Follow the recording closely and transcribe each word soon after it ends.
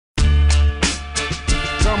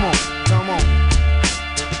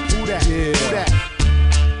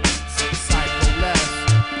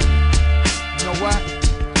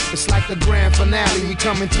the grand finale. We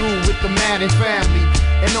coming through with the Madden family.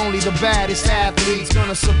 And only the baddest athletes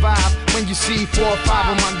gonna survive. When you see 4 or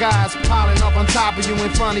 5 of my guys piling up on top of you in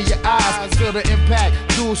front of your eyes. Feel the impact,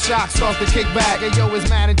 dual shock starts to kick back. Hey yo, it's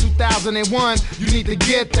Madden 2001. You need to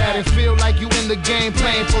get that and feel like you in the game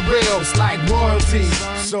playing for real. It's like royalty,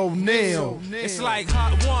 so nil. It's like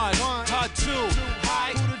Hut 1, Hut 2,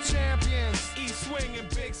 high. Who the champions? East swing and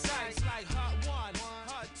big sights like Hut 1,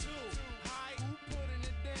 Hut 2, high. Who putting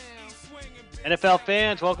it down? East swing and big NFL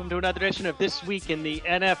fans, welcome to another edition of This Week in the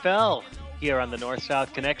NFL here on the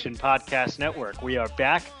North-South Connection Podcast Network. We are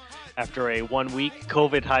back after a 1-week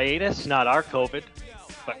COVID hiatus, not our COVID,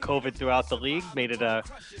 but COVID throughout the league made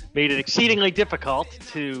it exceedingly difficult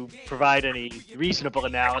to provide any reasonable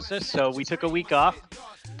analysis. So we took a week off,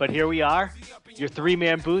 but here we are. Your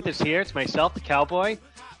 3-man booth is here. It's myself, the Cowboy,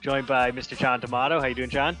 joined by Mr. John D'Amato. How you doing,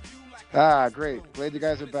 John? Great. Glad you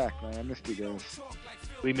guys are back, man. I missed you guys.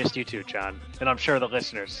 We missed you too, John, and I'm sure the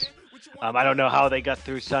listeners. I don't know how they got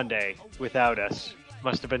through Sunday without us.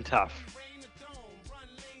 Must have been tough.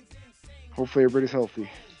 Hopefully everybody's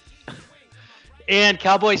healthy. And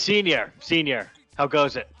Cowboy Senior, how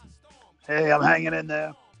goes it? Hey, I'm hanging in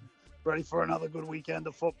there, ready for another good weekend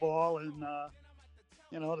of football, and the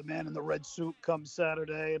man in the red suit comes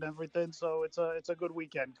Saturday and everything. So it's a good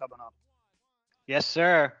weekend coming up. Yes,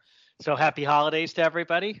 sir. So happy holidays to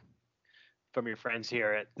everybody from your friends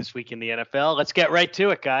here at This Week in the NFL. Let's get right to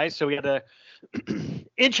it, guys. So we had a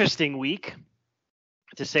interesting week,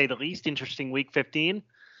 to say the least. Interesting week 15.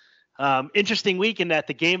 Interesting week in that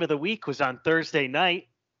the game of the week was on Thursday night,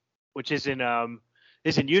 which isn't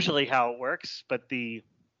usually how it works. But the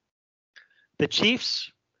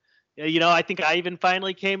Chiefs, I think I even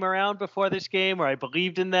finally came around before this game, or I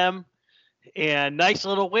believed in them. And nice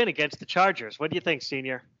little win against the Chargers. What do you think,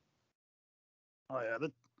 Senior? Oh yeah,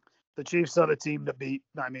 the Chiefs are the team to beat.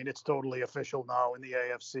 I mean, it's totally official now in the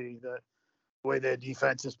AFC. The way their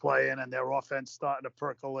defense is playing and their offense starting to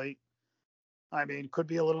percolate. I mean, could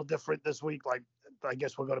be a little different this week. Like, I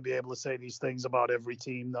guess we're going to be able to say these things about every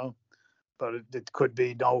team, though. But it could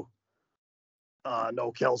be no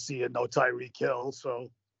Kelsey and no Tyreek Hill. So,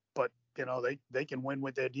 but they can win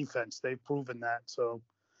with their defense. They've proven that. So,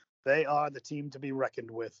 they are the team to be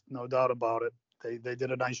reckoned with, no doubt about it. They did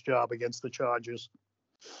a nice job against the Chargers.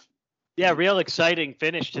 Yeah, real exciting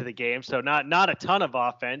finish to the game. So not a ton of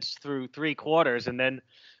offense through 3 quarters, and then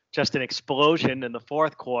just an explosion in the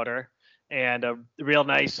 4th quarter. And a real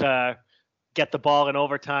nice get the ball in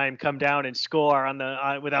overtime, come down and score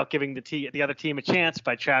on without giving the other team a chance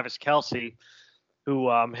by Travis Kelce, who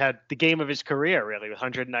had the game of his career, really, with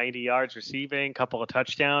 190 yards receiving, couple of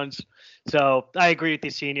touchdowns. So I agree with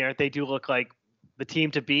you, Senior. They do look like the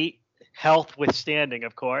team to beat, health withstanding,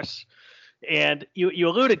 of course. And you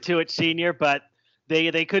alluded to it, Senior, but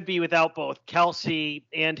they could be without both Kelce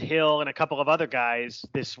and Hill and a couple of other guys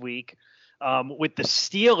this week. With the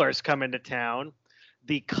Steelers coming to town,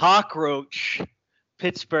 the cockroach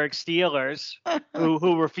Pittsburgh Steelers,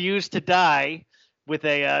 who refused to die, with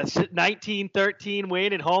a 19-13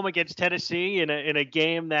 win at home against Tennessee in a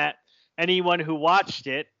game that anyone who watched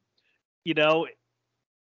it, there's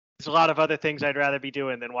a lot of other things I'd rather be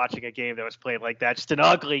doing than watching a game that was played like that. Just an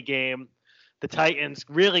ugly game. The Titans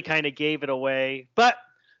really kind of gave it away, but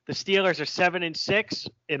the Steelers are 7-6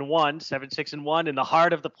 in the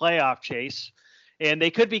heart of the playoff chase, and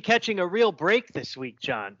they could be catching a real break this week,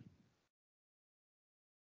 John.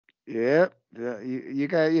 Yeah, you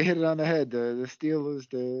hit it on the head. The Steelers,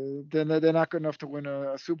 they're not good enough to win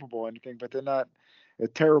a Super Bowl or anything, but they're not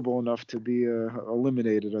terrible enough to be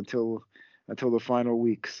eliminated until the final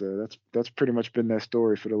week. So that's pretty much been their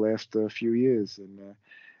story for the last few years, and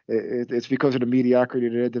it's because of the mediocrity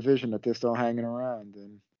of their division that they're still hanging around.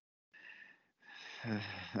 And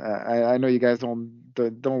I know you guys don't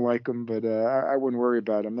like them, but I wouldn't worry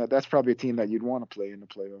about them. That's probably a team that you'd want to play in the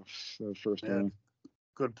playoffs first round.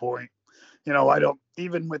 Good point. I don't,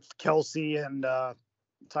 even with Kelsey and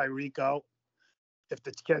Tyreek out, if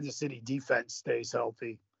the Kansas City defense stays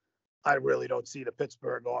healthy, I really don't see the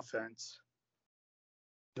Pittsburgh offense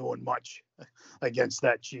doing much against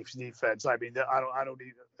that Chiefs defense. I mean,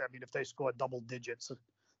 if they score double digits,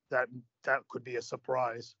 that could be a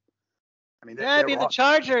surprise. I mean, the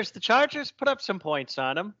Chargers put up some points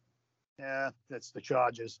on them. Yeah, that's the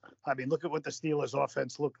Chargers. I mean, look at what the Steelers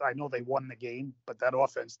offense looked. I know they won the game, but that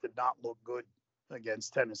offense did not look good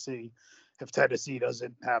against Tennessee. If Tennessee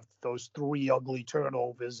doesn't have those 3 ugly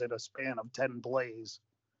turnovers in a span of 10 plays,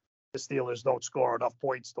 the Steelers don't score enough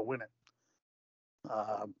points to win it.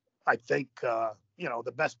 I think,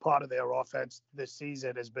 the best part of their offense this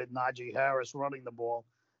season has been Najee Harris running the ball.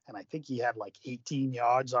 and I think he had like 18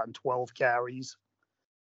 yards on 12 carries.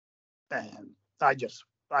 And I just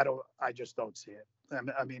don't see it.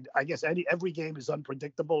 And I mean, I guess every game is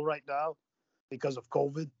unpredictable right now because of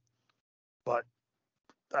COVID. But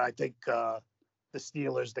I think the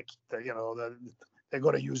Steelers, they're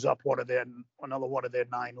going to use up another one of their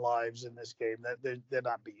 9 lives in this game. They're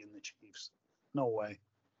not beating the Chiefs. No way.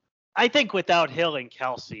 I think without Hill and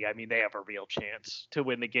Kelsey, I mean, they have a real chance to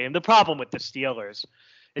win the game. The problem with the Steelers,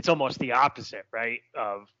 it's almost the opposite, right?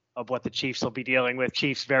 Of what the Chiefs will be dealing with.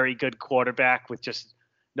 Chiefs, very good quarterback with just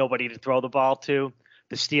nobody to throw the ball to.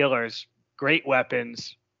 The Steelers, great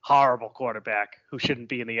weapons, horrible quarterback who shouldn't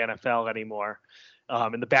be in the NFL anymore.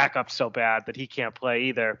 And the backup's so bad that he can't play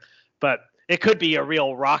either. But it could be a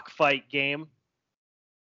real rock fight game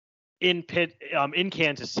in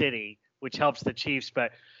Kansas City, which helps the Chiefs.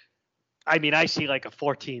 But I mean, I see like a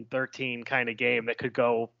 14-13 kind of game that could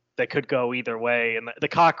go either way. And the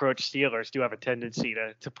cockroach Steelers do have a tendency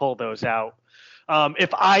to pull those out. If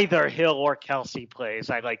either Hill or Kelsey plays,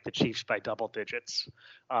 I like the Chiefs by double digits.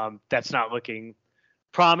 That's not looking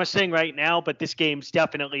promising right now, but this game's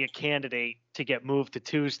definitely a candidate to get moved to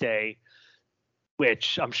Tuesday,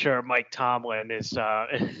 which I'm sure Mike Tomlin is the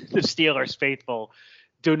Steelers faithful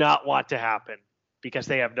do not want to happen because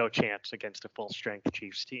they have no chance against a full-strength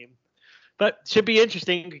Chiefs team. But should be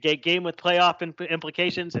interesting. Game with playoff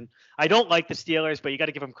implications. And I don't like the Steelers, but you got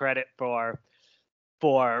to give them credit for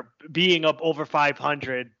being up over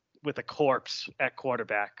 500 with a corpse at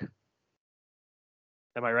quarterback.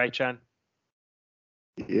 Am I right, John?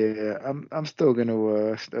 Yeah, I'm still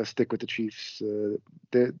gonna stick with the Chiefs.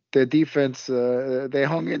 Their defense, they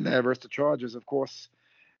hung in there versus the Chargers. Of course,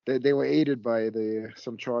 they were aided by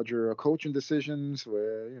some Charger coaching decisions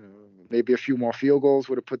where maybe a few more field goals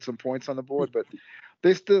would have put some points on the board, but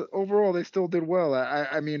they still did well.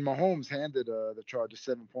 I mean, Mahomes handed the Chargers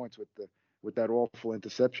 7 points with that awful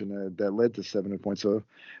interception that led to 7 points.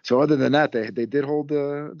 So other than that, they did hold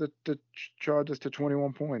the Chargers to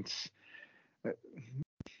 21 points.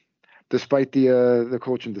 Despite the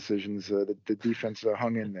coaching decisions, the defense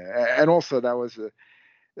hung in there, and also that was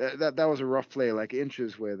a rough play, like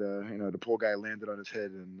inches where the poor guy landed on his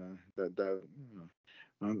head, and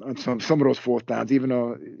on some of those fourth downs, even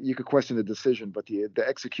though you could question the decision, but the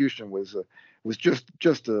execution was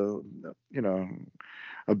just a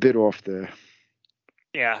bit off there.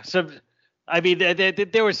 Yeah. So I mean,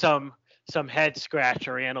 there were some head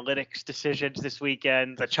scratcher analytics decisions this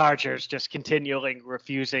weekend. The Chargers just continually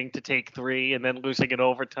refusing to take 3 and then losing in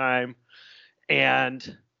overtime.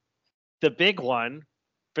 And the big one,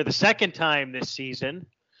 for the second time this season,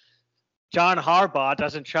 John Harbaugh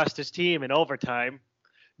doesn't trust his team in overtime.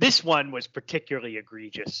 This one was particularly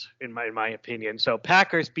egregious in my opinion. So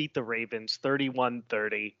Packers beat the Ravens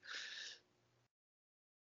 31-30.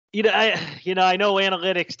 I know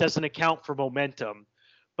analytics doesn't account for momentum,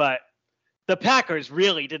 but the Packers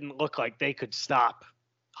really didn't look like they could stop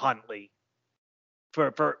Huntley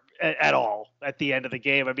for at all at the end of the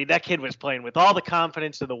game. I mean, that kid was playing with all the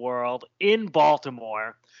confidence in the world in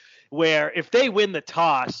Baltimore, where if they win the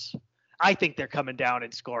toss, I think they're coming down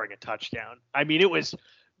and scoring a touchdown. I mean, it was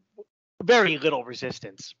very little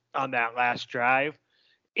resistance on that last drive.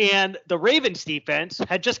 And the Ravens defense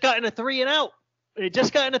had just gotten a 3 and out.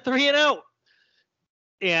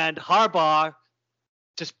 And Harbaugh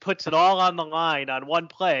just puts it all on the line on one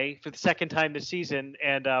play for the second time this season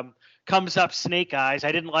and comes up snake eyes.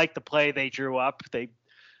 I didn't like the play they drew up.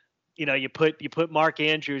 You put Mark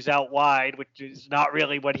Andrews out wide, which is not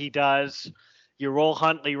really what he does. You roll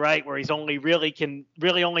Huntley right where he's only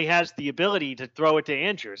has the ability to throw it to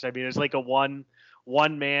Andrews. I mean, it's like a one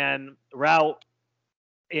man route,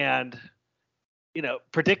 and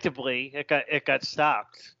predictably it got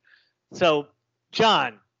stopped. So,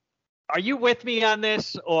 John, are you with me on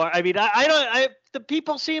this? Or I mean, the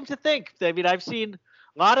people seem to think. I mean, I've seen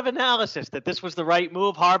a lot of analysis that this was the right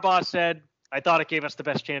move. Harbaugh said, "I thought it gave us the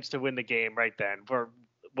best chance to win the game right then," or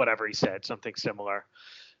whatever he said, something similar.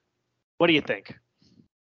 What do you think?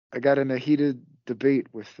 I got in a heated debate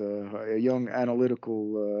with a young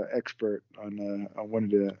analytical expert on one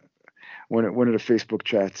of the Facebook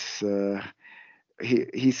chats.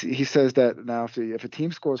 He says that now if a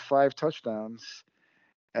team scores 5 touchdowns,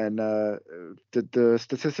 and the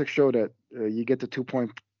statistics show that you get the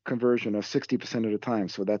 2-point conversion of 60% of the time.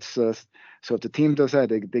 So that's so if the team does that,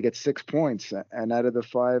 they get 6 points, and out of the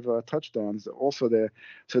 5 touchdowns, also the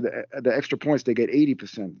extra points they get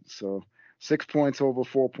 80%. So 6 points over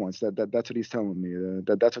 4 points. That's what he's telling me.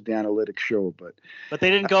 That's what the analytics show. But they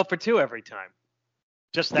didn't go for 2 every time.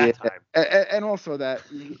 just that time. And also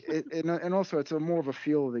and also it's a more of a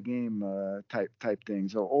feel of the game type thing.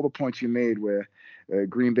 So all the points you made where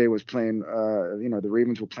Green Bay was playing, the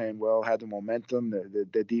Ravens were playing well, had the momentum,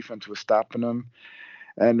 the defense was stopping them,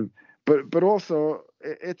 and but also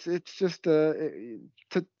it's just when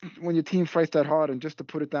your team fights that hard and just to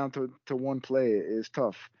put it down to one play is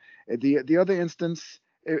tough. The other instance.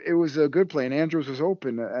 It was a good play, and Andrews was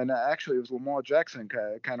open, and actually it was Lamar Jackson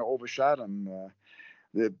kind of overshot him.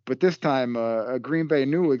 But this time, Green Bay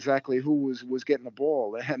knew exactly who was getting the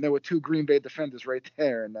ball, and there were two Green Bay defenders right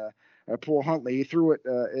there. And poor Huntley, he threw it.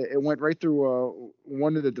 It went right through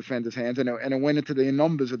one of the defenders' hands, and it went into the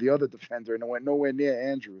numbers of the other defender, and it went nowhere near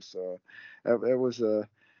Andrews. So it was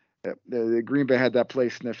the Green Bay had that play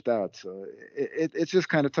sniffed out. So it's just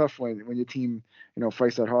kind of tough when your team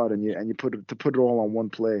fights that hard and you put it all on one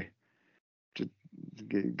play.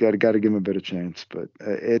 Got to give him a better chance, but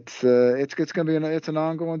it's gonna be it's an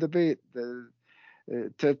ongoing debate.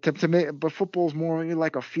 To me, but football's more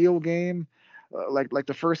like a field game. Like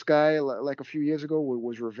the first guy, like a few years ago,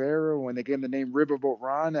 was Rivera when they gave him the name Riverboat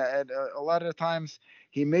Ron. And a lot of the times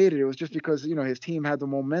he made it. It was just because his team had the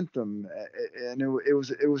momentum, and it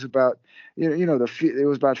was about it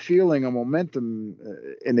was about feeling a momentum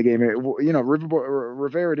in the game. Riverboat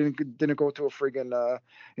Rivera didn't go to a friggin'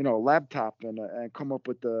 laptop and come up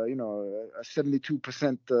with a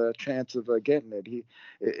 72% chance of getting it.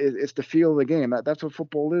 It's the feel of the game. That's what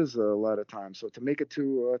football is a lot of times. So to make it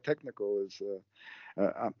too technical is.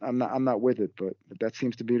 I'm not with it, but that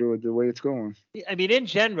seems to be the way it's going. I mean, in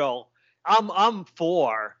general, I'm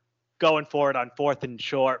for going for it on 4th and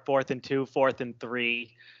short, 4th and 2, 4th and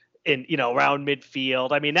 3, in around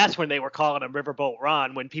midfield. I mean, that's when they were calling him Riverboat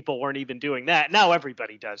Ron, when people weren't even doing that. Now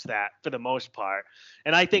everybody does that for the most part,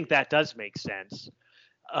 and I think that does make sense.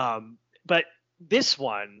 But this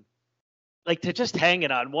one, like, to just hang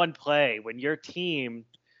it on one play when your team,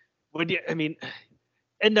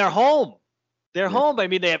 and they're home. They're home. I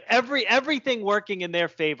mean, they have everything working in their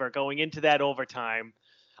favor going into that overtime,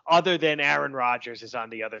 other than Aaron Rodgers is on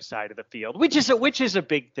the other side of the field, which is a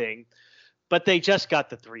big thing. But they just got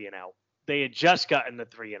the 3-and-out. They had just gotten the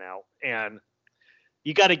 3-and-out, and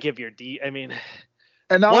you got to give your I mean,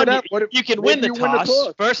 and now you can win the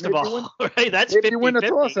toss. First of all, right? That's 50-50. You win the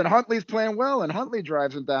toss, and Huntley's playing well, and Huntley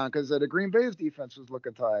drives him down because the Green Bay's defense was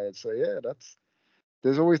looking tired. So yeah,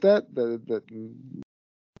 there's always that.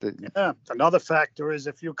 Yeah. Another factor is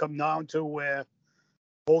if you come down to where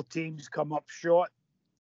both teams come up short,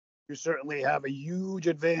 you certainly have a huge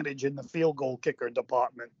advantage in the field goal kicker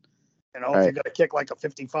department. If you're going to kick like a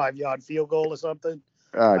 55-yard field goal or something,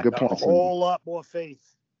 I good got point. a whole lot more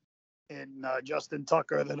faith in Justin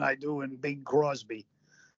Tucker than I do in Big Crosby.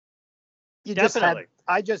 Definitely.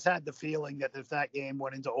 I just had the feeling that if that game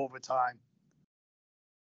went into overtime,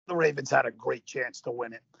 the Ravens had a great chance to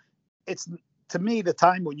win it. It's, to me, the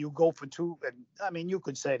time when you go for two, and I mean, you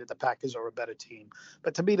could say that the Packers are a better team,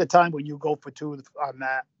 but to me, the time when you go for two on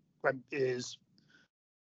that is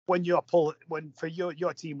when for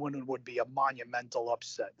your team winning would be a monumental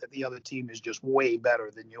upset, that the other team is just way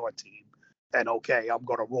better than your team. And okay, I'm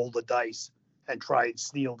going to roll the dice and try and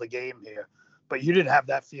steal the game here. But you didn't have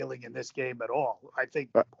that feeling in this game at all. I think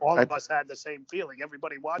all of us had the same feeling.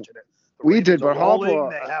 Everybody watching it. We did, but rolling,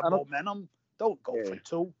 they have momentum. Don't go for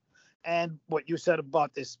two. And what you said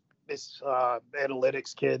about this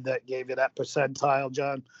analytics kid that gave you that percentile,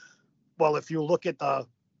 John. Well, if you look at the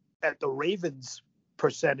Ravens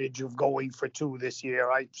percentage of going for two this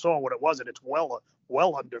year, I saw what it was, and it's well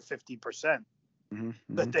under 50%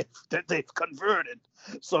 that they've converted.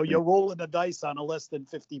 So you're rolling the dice on a less than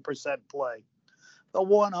 50% play. The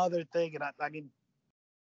one other thing, and I mean,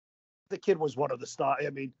 the kid was one of the stars. I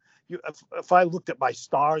mean, if I looked at my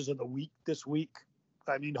stars of the week this week,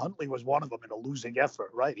 I mean, Huntley was one of them in a losing effort,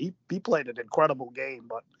 right? He played an incredible game,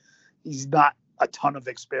 but he's not a ton of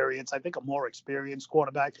experience. I think a more experienced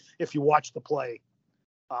quarterback, if you watch the play,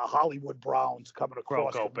 Hollywood Brown's coming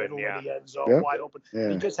across the middle of the end zone, wide open.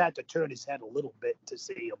 Yeah. He just had to turn his head a little bit to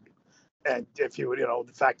see him. And if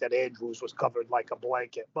the fact that Andrews was covered like a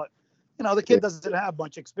blanket. But, the kid doesn't have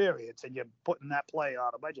much experience, and you're putting that play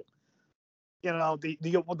on him.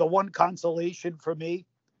 The one consolation for me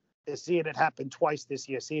is seeing it happen twice this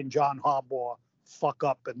year, seeing John Harbaugh fuck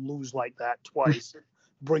up and lose like that twice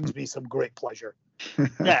brings me some great pleasure.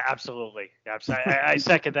 Yeah, absolutely. I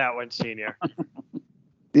second that one, Senior.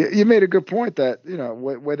 You made a good point that,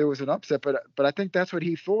 where there was an upset, but I think that's what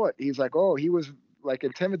he thought. He's like, he was like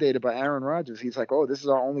intimidated by Aaron Rodgers. He's like, this is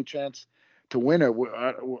our only chance to win it.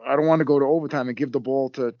 I don't want to go to overtime and give the ball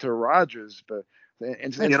to Rodgers, but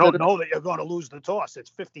and you don't know that you're going to lose the toss.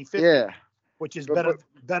 It's 50-50. Yeah. which is But,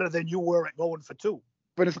 better than you were at going for 2.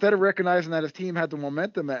 but instead of recognizing that his team had the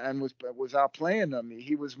momentum and was outplaying them,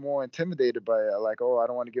 he was more intimidated by like, oh, I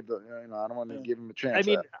don't want to give I don't want to give him a chance. I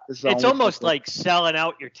mean, This is our it's only almost chance. like selling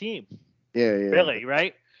out your team. Yeah. Really,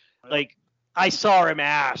 right? Like, I saw him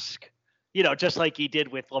ask, just like he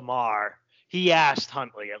did with Lamar. He asked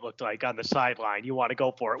Huntley, it looked like, on the sideline, you want to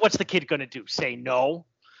go for it? What's the kid going to do? Say no?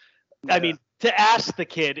 Yeah. I mean, to ask the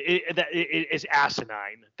kid is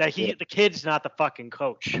asinine. That the kid's not the fucking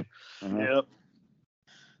coach. Yep.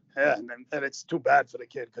 Yeah, and it's too bad for the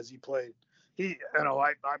kid because he played.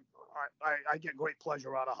 I get great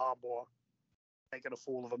pleasure out of Harbaugh making a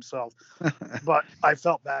fool of himself, but I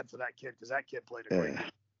felt bad for that kid because that kid played a great game.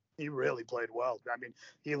 He really played well. I mean,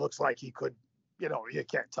 he looks like he could. You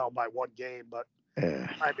can't tell by one game, but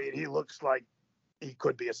I mean, he looks like he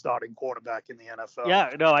could be a starting quarterback in the NFL.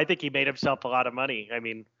 Yeah, no, I think he made himself a lot of money. I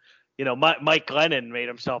mean, Mike Glennon made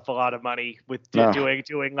himself a lot of money with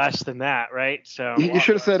doing less than that, right? So you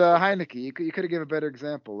should have said Heineke. You could have given a better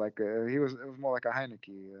example. Like it was more like a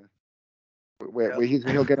Heineke, where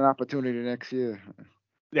he'll get an opportunity next year.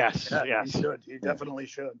 Yes. He should. He definitely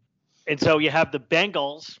should. And so you have the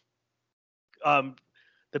Bengals.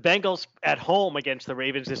 The Bengals at home against the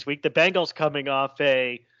Ravens this week. The Bengals coming off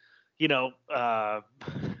a,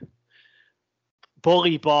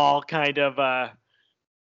 bully ball kind of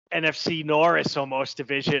NFC Norris almost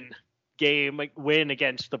division game win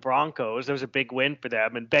against the Broncos. There was a big win for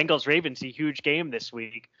them. And Bengals Ravens, a huge game this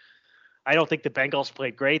week. I don't think the Bengals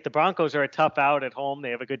played great. The Broncos are a tough out at home.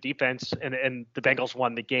 They have a good defense, and the Bengals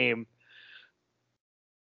won the game.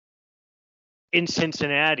 In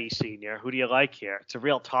Cincinnati, Senior, who do you like here? It's a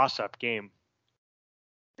real toss-up game.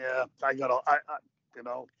 Yeah,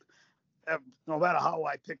 no matter how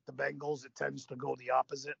I pick the Bengals, it tends to go the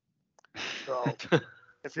opposite. So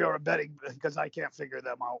if you're a betting, because I can't figure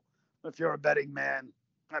them out. If you're a betting man,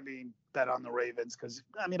 I mean, bet on the Ravens because,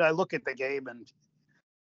 I mean, I look at the game and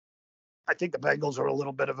I think the Bengals are a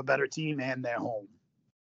little bit of a better team and they're home.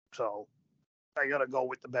 So I got to go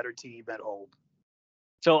with the better team at home.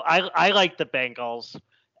 So I like the Bengals,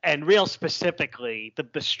 and real specifically,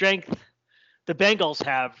 the strength. The Bengals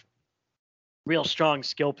have real strong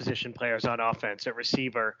skill position players on offense at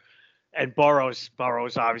receiver, and Burrow's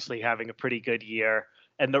obviously having a pretty good year,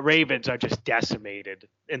 and the Ravens are just decimated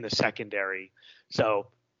in the secondary. So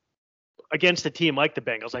against a team like the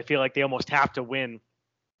Bengals, I feel like they almost have to win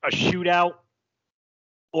a shootout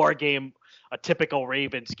or a typical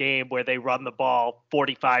Ravens game where they run the ball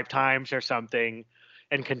 45 times or something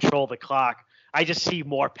and control the clock. I just see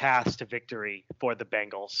more paths to victory for the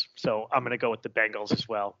Bengals. So I'm going to go with the Bengals as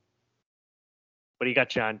well. What do you got,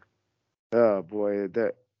 John? Oh boy,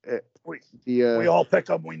 we all pick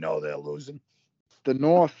them. We know they're losing. The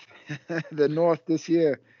North, the North this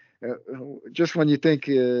year, just when you think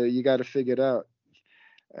you got to figure it out,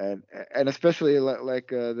 and especially like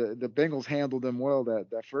the Bengals handled them well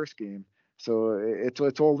that first game. So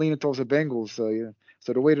it's all leaning towards the Bengals.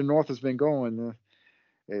 So the way the North has been going.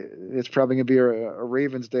 It's probably going to be a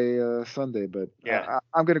Ravens Day Sunday, but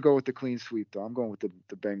I'm going to go with the clean sweep, though. I'm going with the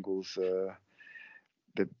Bengals.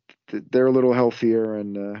 They're a little healthier,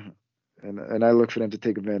 and I look for them to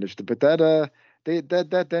take advantage. But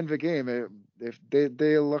that Denver game, if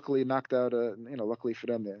they luckily knocked out, luckily for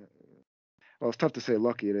them, well, it's tough to say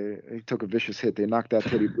lucky. They took a vicious hit. They knocked out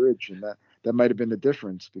Teddy Bridge, and that might have been the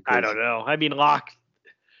difference. Because I don't know. I mean,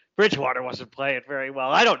 Bridgewater wasn't playing very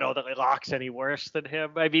well. I don't know that Locke's any worse than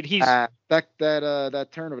him. I mean, he's that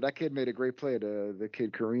turnover. That kid made a great play. The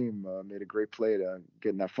kid Kareem made a great play to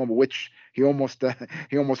getting that fumble, which he almost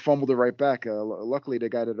fumbled it right back. Luckily, they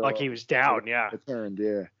got it. Like he was down, Returned,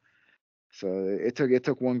 yeah. So it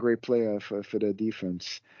took one great play for the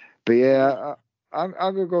defense. But yeah, I'm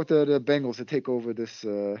gonna go with the Bengals to take over this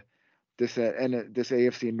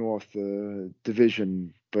AFC North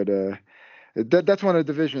division, but. That's one of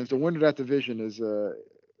the divisions. The winner of that division is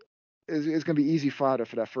going to be easy fodder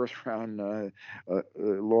for that first round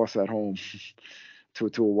loss at home to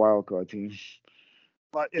a wild card team.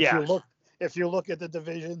 But if you look at the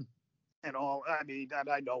division and all, I mean, and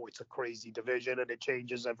I know it's a crazy division and it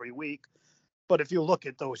changes every week. But if you look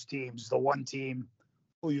at those teams, the one team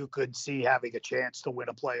who you could see having a chance to win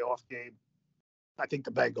a playoff game, I think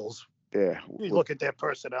the Bengals. Yeah. You look at their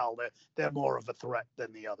personnel; they're more of a threat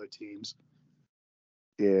than the other teams.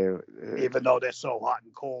 Yeah. Even though they're so hot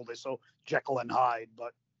and cold, they're so Jekyll and Hyde.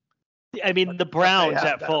 But I mean, the Browns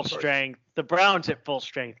at full strength. The Browns at full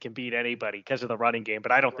strength can beat anybody because of the running game,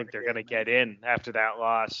 but I don't think they're going to get in after that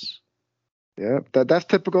loss. Yeah, that's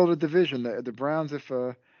typical of the division. The Browns, if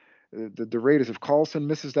the Raiders, if Carlson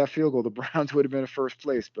misses that field goal, the Browns would have been in first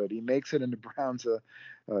place, but he makes it, and the Browns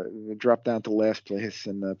drop down to last place,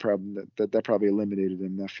 and that probably eliminated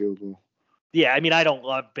him, that field goal. Yeah, I mean, I don't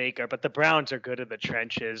love Baker, but the Browns are good in the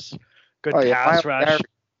trenches. Good Oh yeah, pass rush.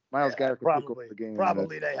 Miles Garrett could pick up Probably, the game.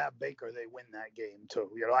 probably they have Baker. They win that game too.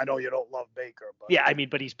 I know you don't love Baker, but Yeah, I mean,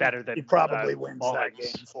 but he's better than he probably wins that Mullins.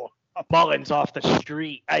 game for. Mullins off the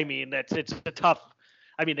street. I mean, it's a tough.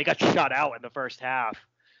 I mean, they got shut out in the first half.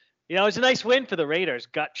 It was a nice win for the Raiders.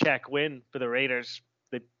 Gut check win for the Raiders.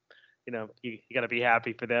 You got to be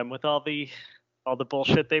happy for them with all the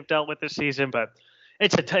bullshit they've dealt with this season. But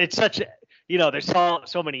it's such. There's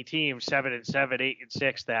so many teams 7-7,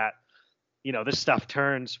 8-6 that this stuff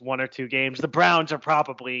turns one or two games. The Browns are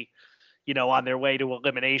probably on their way to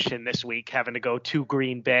elimination this week, having to go to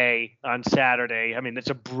Green Bay on Saturday. I mean, it's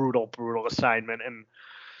a brutal assignment, and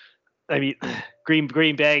I mean,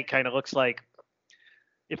 Green Bay kind of looks like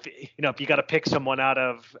if you got to pick someone out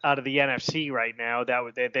of the NFC right now,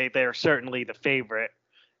 they're certainly the favorite,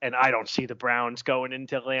 and I don't see the Browns going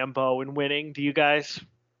into Lambeau and winning. Do you guys?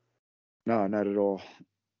 No, not at all.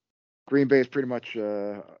 Green Bay is pretty much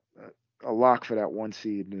a lock for that one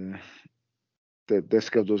seed. Their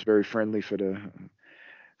schedule is very friendly for the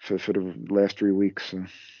last 3 weeks. So.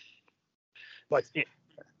 But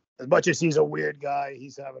as much as he's a weird guy,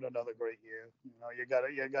 he's having another great year. You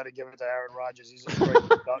gotta give it to Aaron Rodgers. He's a great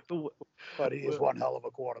but he is one hell of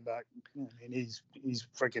a quarterback. I mean, he's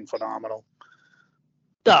freaking phenomenal.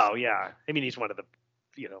 Oh yeah, I mean he's one of the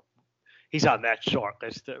he's on that short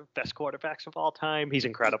list of best quarterbacks of all time. He's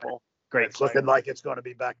incredible. Great. It's looking like it's going to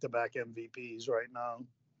be back-to-back MVPs right now.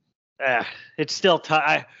 It's still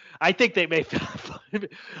tough. I think they may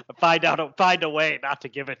find a way not to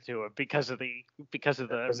give it to him because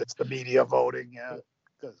it's the media voting. Yeah.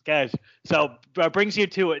 Guys, so brings you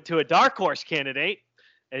to a dark horse candidate,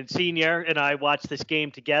 and Senior and I watched this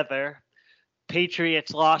game together.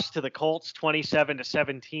 Patriots lost to the Colts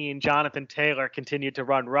 27-17. Jonathan Taylor continued to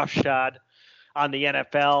run roughshod on the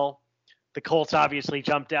NFL. The Colts obviously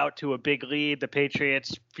jumped out to a big lead. The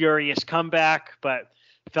Patriots furious comeback, but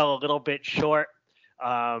fell a little bit short.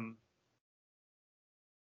 What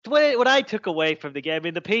I took away from the game, I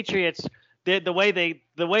mean, the Patriots, the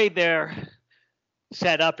way they're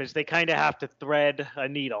set up is they kind of have to thread a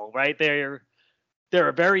needle, right? They're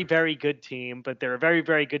a very, very good team, but they're a very,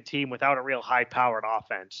 very good team without a real high-powered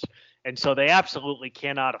offense, and so they absolutely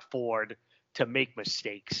cannot afford to make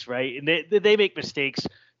mistakes, right? And they make mistakes.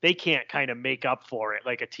 They can't kind of make up for it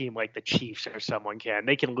like a team like the Chiefs or someone can.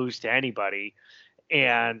 They can lose to anybody.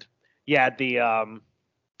 And yeah, the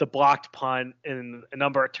blocked punt and a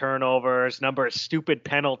number of turnovers, number of stupid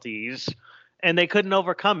penalties, and they couldn't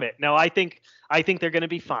overcome it. Now I think they're going to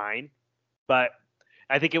be fine, but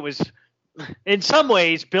I think it was in some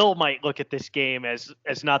ways Bill might look at this game as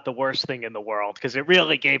not the worst thing in the world because it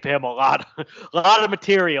really gave him a lot of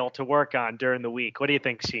material to work on during the week. What do you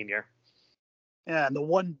think, Senior? Yeah, and the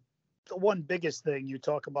one biggest thing you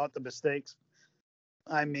talk about the mistakes.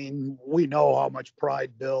 I mean, we know how much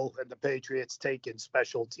pride Bill and the Patriots take in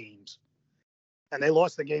special teams. And they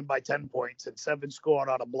lost the game by 10 points and 7 scored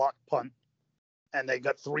on a blocked punt. And they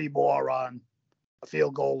got 3 more on a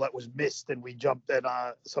field goal that was missed and we jumped and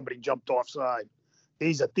somebody jumped offside.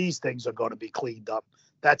 These things are going to be cleaned up.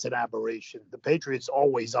 That's an aberration. The Patriots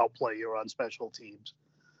always outplay you on special teams.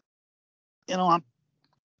 They'd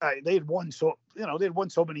won so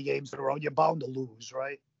many games in a row. You're bound to lose,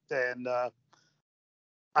 right? And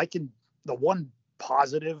the one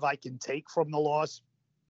positive I can take from the loss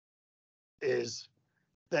is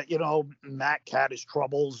that, Matt had his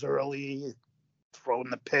troubles early, throwing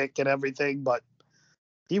the pick and everything, but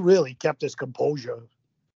he really kept his composure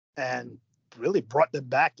and really brought them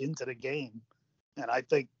back into the game. And I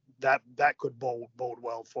think that could bode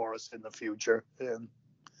well for us in the future. And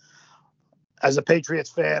as a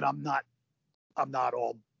Patriots fan, I'm not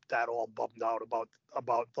all bummed out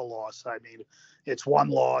about the loss. I mean, it's one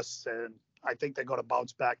loss, and I think they're going to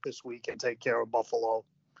bounce back this week and take care of Buffalo.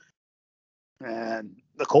 And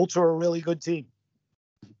the Colts are a really good team.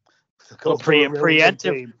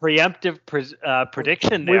 Preemptive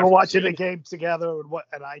prediction. We were watching the game together,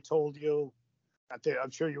 and I told you.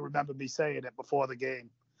 I'm sure you remember me saying it before the game.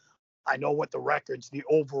 I know what the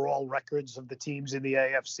overall records of the teams in the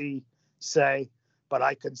AFC say, but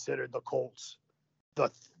I considered the Colts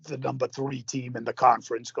the number 3 team in the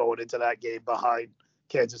conference going into that game behind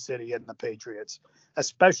Kansas City and the Patriots,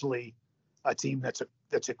 especially a team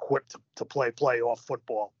that's equipped to play playoff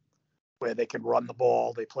football, where they can run the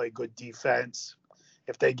ball, they play good defense.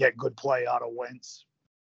 If they get good play out of Wentz,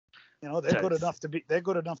 You know, they're good enough to beat. They're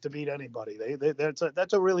good enough to beat anybody.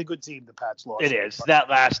 That's a really good team. The Pats lost. It is that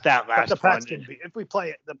last But the Pats one. can beat. If we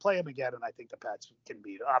play them again, and I think the Pats can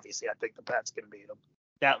beat them. Obviously, I think the Pats can beat them.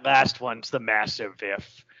 That last one's the massive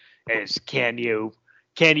if. Is can you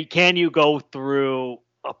go through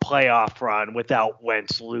a playoff run without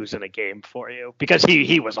Wentz losing a game for you? Because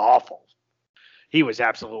he was awful. He was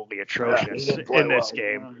absolutely atrocious in this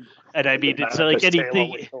game. And I mean, it's like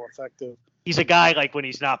anything. So effective. He's a guy like when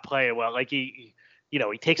he's not playing well, like he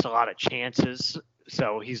takes a lot of chances.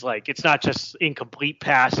 So he's like, it's not just incomplete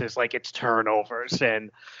passes, like it's turnovers,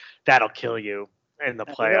 and that'll kill you in the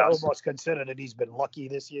playoffs. I almost consider that he's been lucky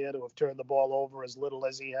this year to have turned the ball over as little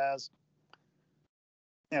as he has.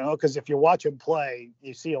 You know, because if you watch him play,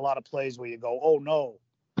 you see a lot of plays where you go, oh no,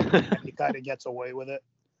 and he kind of gets away with it.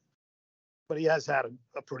 But he has had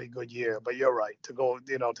a pretty good year. But you're right, to go,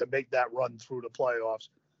 to make that run through the playoffs,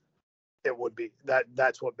 it would be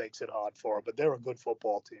that's what makes it hard for him. But they're a good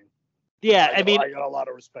football team. Yeah, I mean, I got a lot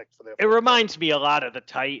of respect for them. It reminds me a lot of the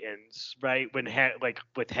Titans, right? When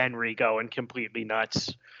with Henry going completely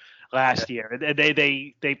nuts last year,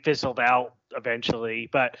 they fizzled out eventually,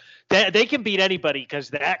 but they can beat anybody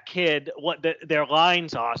because that kid, their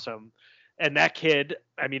line's awesome, and that kid,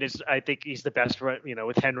 I mean, I think he's the best.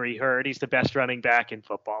 With Henry hurt, he's the best running back in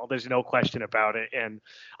football. There's no question about it, and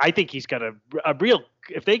I think he's got a real.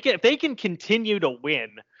 If they can continue to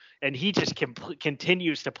win, and he just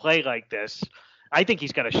continues to play like this, I think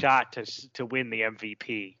he's got a shot to win the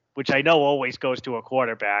MVP, which I know always goes to a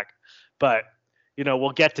quarterback. But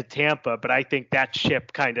we'll get to Tampa, but I think that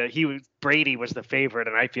ship Brady was the favorite,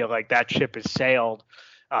 and I feel like that ship has sailed.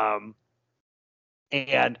 And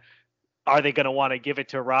are they going to want to give it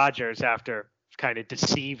to Rodgers after kind of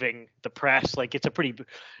deceiving the press? Like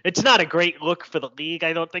it's not a great look for the league,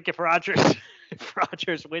 I don't think, if Rodgers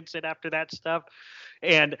wins it after that stuff.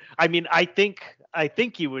 And I mean, I think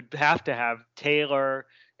you would have to have Taylor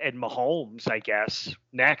and Mahomes, I guess,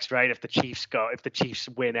 next, right? If the Chiefs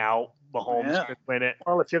win out, Mahomes could win it.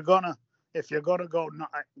 Well, if you're gonna go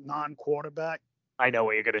non-quarterback, I know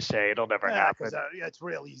what you're gonna say. It'll never happen. It's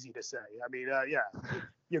real easy to say. I mean,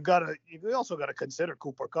 you also gotta consider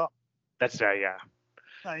Cooper Kupp. That's yeah.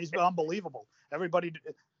 He's unbelievable. Everybody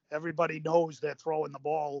knows they're throwing the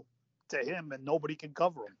ball to him, and nobody can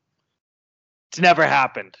cover him. It's never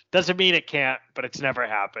happened. Doesn't mean it can't, but it's never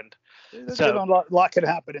happened. So a lot can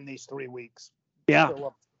happen in these 3 weeks. Yeah.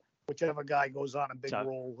 Whichever guy goes on a big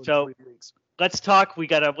role in 3 weeks. Let's talk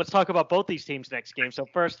about both these teams next game. So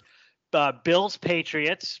first, Bills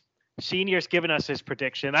Patriots. Senior's given us his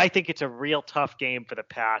prediction. I think it's a real tough game for the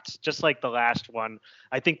Pats, just like the last one.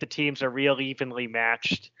 I think the teams are real evenly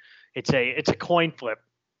matched. It's a coin flip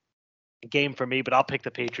game for me, but I'll pick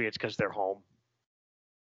the Patriots because they're home.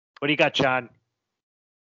 What do you got, John?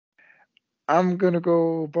 I'm gonna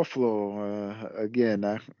go Buffalo again.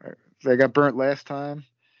 They got burnt last time,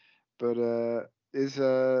 but is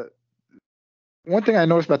one thing I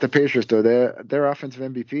noticed about the Patriots though, their offensive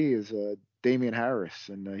MVP is Damian Harris,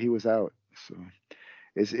 and he was out. So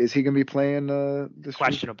is he gonna be playing this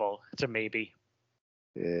questionable? week? It's a maybe.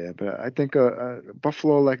 Yeah, but I think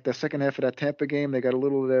Buffalo, like the second half of that Tampa game, they got a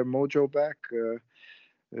little of their mojo back,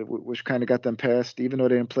 which kind of got them past, even though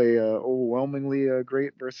they didn't play overwhelmingly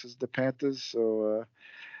great versus the Panthers. So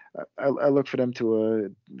I look for them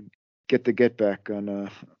to get back on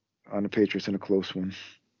the Patriots in a close one.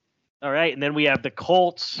 All right, and then we have the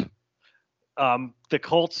Colts. The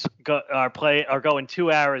Colts are going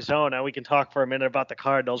to Arizona. We can talk for a minute about the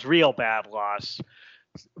Cardinals. Real bad loss.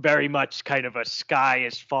 Very much kind of a sky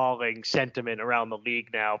is falling sentiment around the league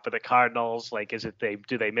now for the Cardinals. Like,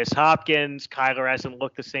 do they miss Hopkins? Kyler hasn't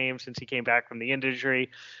looked the same since he came back from the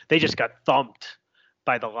injury. They just got thumped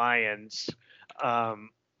by the Lions. I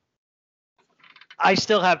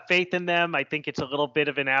still have faith in them. I think it's a little bit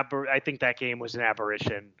of I think that game was an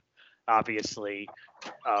aberration, obviously.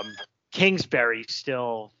 Kingsbury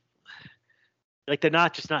still, like, they're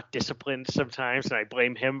not disciplined sometimes, and I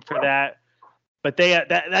blame him for that. But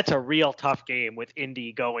that's a real tough game with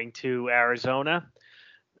Indy going to Arizona.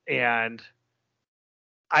 And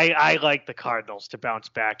I like the Cardinals to bounce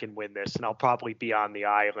back and win this, and I'll probably be on the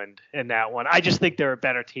island in that one. I just think they're a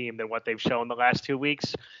better team than what they've shown the last 2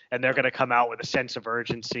 weeks, and they're going to come out with a sense of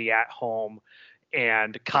urgency at home,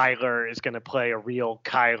 and Kyler is going to play a real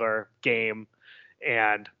Kyler game,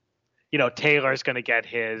 and, Taylor's going to get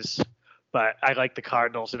his. But I like the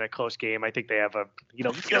Cardinals in a close game. I think they have a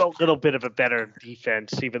little bit of a better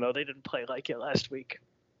defense, even though they didn't play like it last week.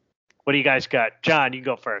 What do you guys got? John, you can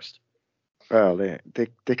go first. Well, they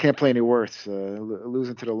can't play any worse.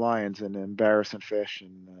 Losing to the Lions in embarrassing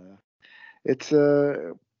fashion. It's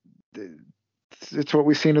it's what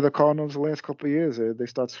we've seen of the Cardinals the last couple of years. They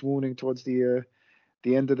start swooning towards the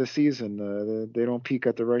end of the season. They don't peak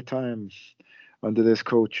at the right time under this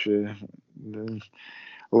coach. A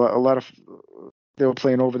lot of they were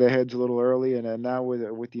playing over their heads a little early, and now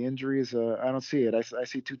with the injuries, I don't see it. I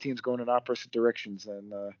see two teams going in opposite directions,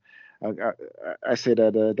 and I say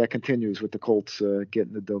that that continues with the Colts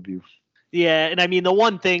getting the W. Yeah, and I mean the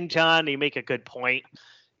one thing, John, you make a good point,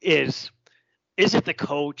 is it the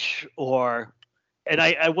coach or, and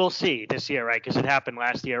I will see this year, right? Because it happened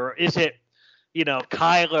last year, or is it,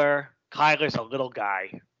 Kyler? Kyler's a little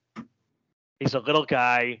guy. He's a little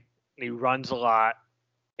guy. He runs a lot,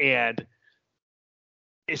 and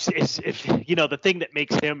it's the thing that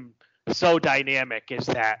makes him so dynamic is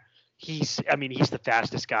that he's the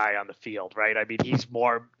fastest guy on the field, right? I mean,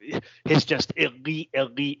 his just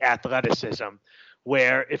elite athleticism,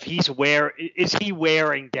 where if is he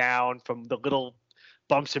wearing down from the little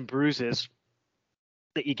bumps and bruises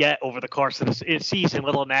that you get over the course of the season,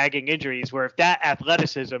 little nagging injuries, where if that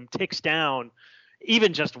athleticism ticks down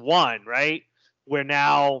even just one, right, where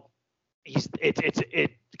now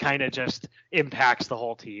it kind of just impacts the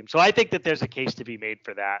whole team. So I think that there's a case to be made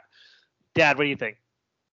for that. Dad, what do you think?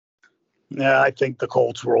 Yeah, I think the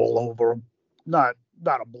Colts roll over them. Not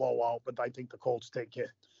a blowout, but I think the Colts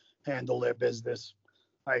handle their business.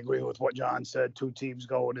 I agree with what John said. Two teams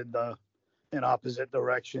going in opposite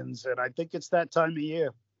directions, and I think it's that time of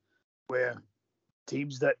year where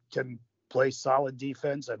teams that can play solid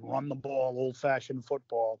defense and run the ball, old-fashioned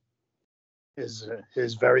football, is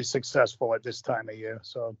very successful at this time of year.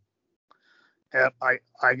 So, yeah,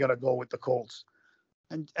 I gotta go with the Colts.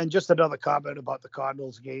 And just another comment about the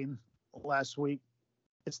Cardinals game last week.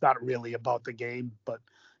 It's not really about the game, but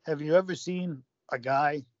have you ever seen a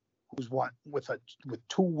guy who's with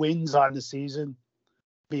 2 wins on the season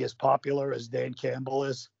be as popular as Dan Campbell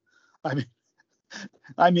is? I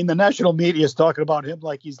mean, the national media is talking about him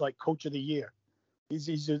like he's like coach of the year. He's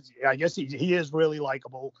just, I guess he is really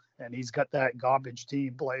likable, and he's got that garbage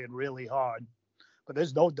team playing really hard. But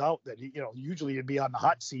there's no doubt that usually he'd be on the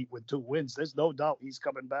hot seat with 2 wins. There's no doubt he's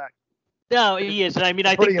coming back. No, he is. And I mean,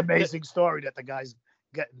 I think pretty amazing story that the guy's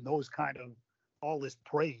getting those kind of all this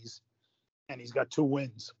praise, and he's got 2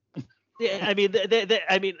 wins. Yeah, I mean,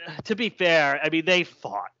 to be fair, I mean, they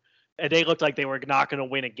fought, and they looked like they were not going to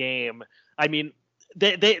win a game. I mean,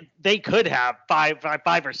 they could have five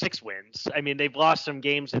or 6 wins. I mean, they've lost some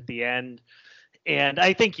games at the end, and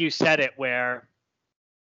I think you said it where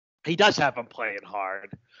he does have them playing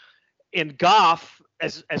hard. And Goff,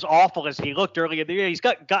 as awful as he looked early in the year,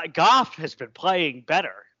 Goff has been playing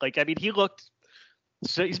better. Like, I mean,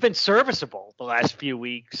 he's been serviceable the last few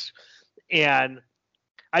weeks, and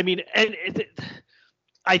I mean,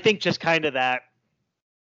 I think just kind of that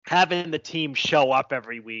having the team show up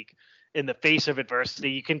every week in the face of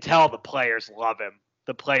adversity, you can tell the players love him.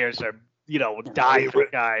 The players are, die for the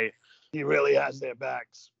guy. He really has their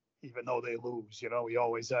backs, even though they lose. He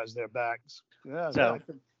always has their backs. Yeah, so, I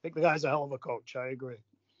think the guy's a hell of a coach. I agree.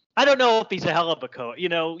 I don't know if he's a hell of a coach. You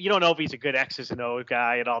don't know if he's a good X's and O's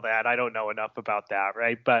guy and all that. I don't know enough about that,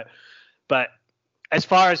 right? But as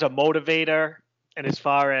far as a motivator, and as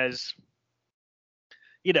far as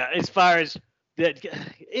that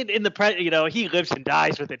in the press, he lives and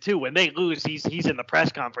dies with it too. When they lose, he's in the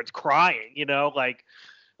press conference crying.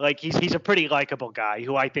 Like he's a pretty likable guy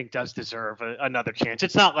who I think does deserve another chance.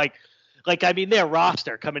 It's not like I mean, their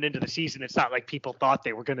roster coming into the season, it's not like people thought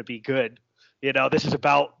they were going to be good. This is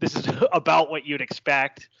about what you'd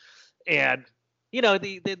expect, and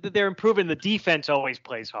they're improving. The defense always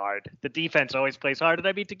plays hard. And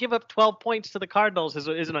I mean, to give up 12 points to the Cardinals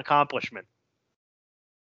is an accomplishment.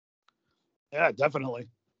 Yeah, definitely.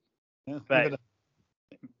 Yeah, but,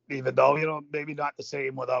 even though, maybe not the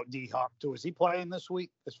same without D-Hop too. Is he playing this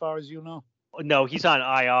week, as far as you know? No, he's on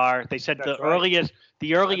IR. They said the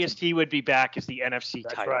earliest he would be back is the NFC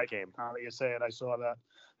title game. Now that you say it, I saw that.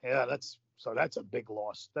 Yeah, that's a big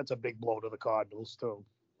loss. That's a big blow to the Cardinals too,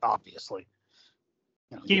 obviously.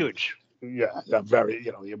 Huge. Yeah, very,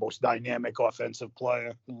 your most dynamic offensive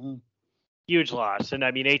player. Mm-hmm. Huge loss. And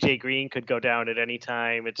I mean, AJ Green could go down at any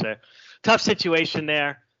time. It's a tough situation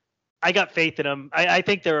there. I got faith in them. I've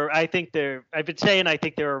been saying I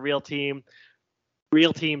think they're a real team.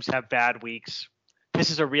 Real teams have bad weeks. This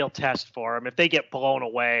is a real test for them. If they get blown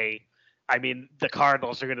away, I mean, the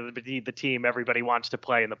Cardinals are going to be the team everybody wants to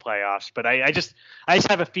play in the playoffs. But I just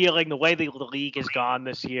have a feeling the way the league has gone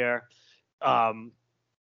this year,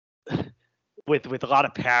 with a lot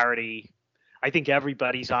of parity, I think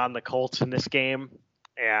everybody's on the Colts in this game,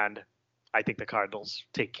 and I think the Cardinals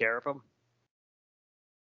take care of them.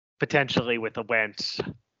 Potentially with a Wentz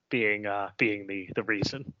being the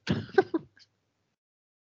reason. There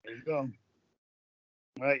you go.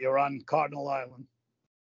 All right, you're on Cardinal Island.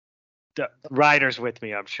 Ryder's with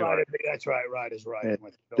me, I'm sure. Ryder, that's right. Ryder's right.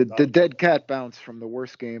 Yeah. The dead cat bounce from the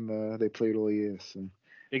worst game they played all year. So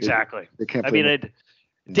Exactly. they can't I play. mean,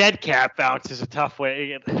 dead cat bounce is a tough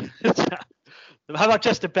way. How about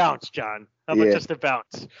just a bounce, John? How about just a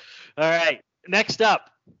bounce? All right. Next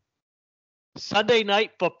up, Sunday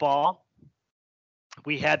night football.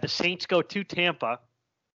 We had the Saints go to Tampa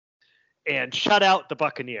and shut out the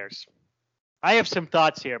Buccaneers. I have some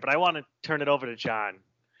thoughts here, but I want to turn it over to John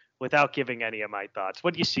without giving any of my thoughts.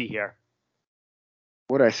 What do you see here?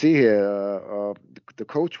 What I see here, the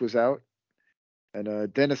coach was out,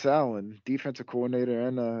 and Dennis Allen, defensive coordinator,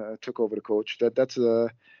 and took over the coach. That's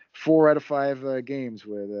 4 out of 5 games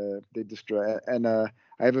where they destroy. And I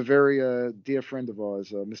have a very dear friend of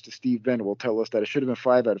ours, Mr. Steve Bennett, will tell us that it should have been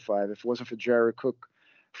 5 out of 5. If it wasn't for Jared Cook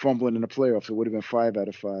fumbling in the playoffs, it would have been 5 out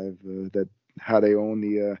of 5. That how they own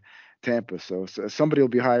the Tampa. So somebody will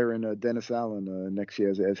be hiring Dennis Allen next year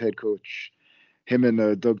as head coach. Him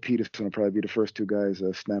and Doug Peterson will probably be the first 2 guys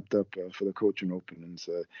snapped up for the coaching openings.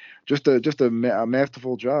 Just a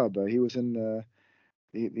masterful job. He was in.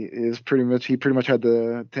 He pretty much had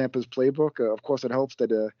the Tampa's playbook. Of course, it helps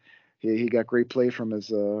that he got great play from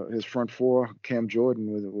his front 4. Cam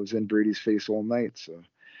Jordan was in Brady's face all night. So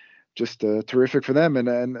just terrific for them. And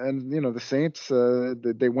the Saints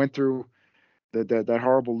they went through that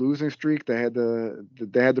horrible losing streak. They had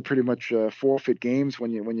to pretty much forfeit games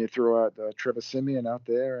when you throw out Trevor Siemian out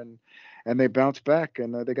there, and they bounced back,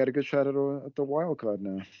 and they got a good shot at the wild card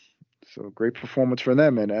now. So great performance for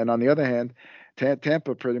them. And on the other hand,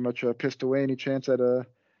 Tampa pretty much pissed away any chance at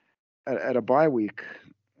a bye week.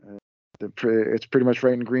 It's pretty much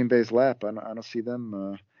right in Green Bay's lap. I don't see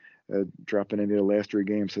them dropping any of the last 3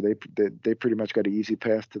 games. So they pretty much got an easy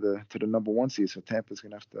path to the number 1 seed. So Tampa's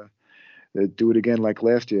gonna have to do it again like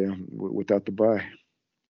last year without the bye.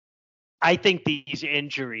 I think these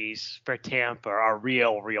injuries for Tampa are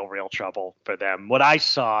real trouble for them. What I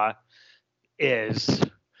saw is,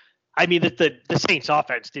 I mean, the Saints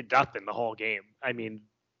offense did nothing the whole game. I mean,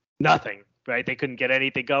 nothing, right? They couldn't get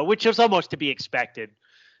anything going, which was almost to be expected.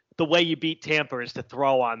 The way you beat Tampa is to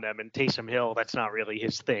throw on them, and Taysom Hill, that's not really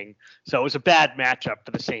his thing. So it was a bad matchup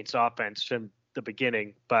for the Saints offense from the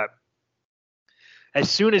beginning, but as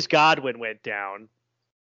soon as Godwin went down,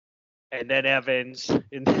 and then Evans,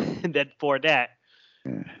 and then Fournette,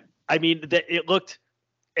 I mean, it looked,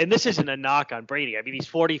 and this isn't a knock on Brady. I mean, he's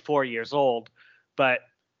 44 years old, but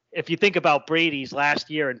if you think about Brady's last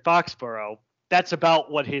year in Foxborough, that's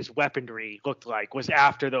about what his weaponry looked like, was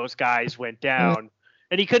after those guys went down.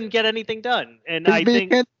 And he couldn't get anything done. And I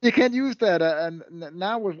think you can't use that. And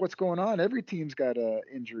now with what's going on, every team's got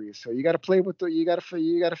injuries. So you got to play with you got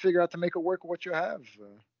to figure out to make it work with what you have.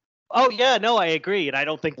 Oh yeah, no, I agree, and I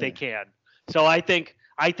don't think they can. So I think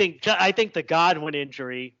the Godwin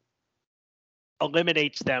injury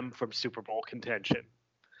eliminates them from Super Bowl contention.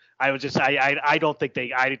 I don't think they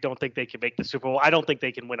can make the Super Bowl. I don't think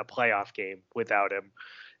they can win a playoff game without him.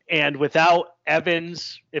 And without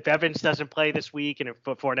Evans, if Evans doesn't play this week, and if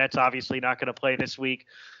Fournette's obviously not going to play this week,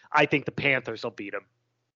 I think the Panthers will beat him.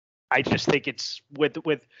 I just think it's with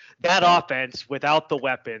that offense without the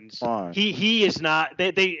weapons. He is not.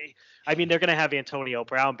 I mean, they're going to have Antonio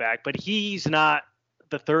Brown back, but he's not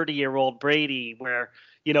the 30-year-old Brady where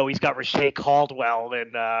he's got Rashae Caldwell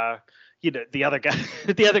and the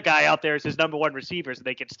other guy out there is his number 1 receivers, and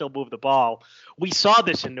they can still move the ball. We saw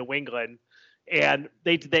this in New England. And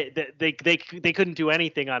they couldn't do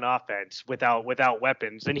anything on offense without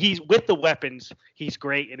weapons. And he's with the weapons, he's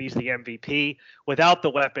great, and he's the MVP. Without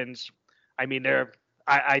the weapons, I mean,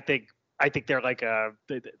 I think they're like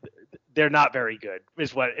they're not very good.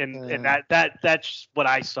 Is what and that's what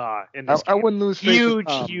I saw in this. I wouldn't lose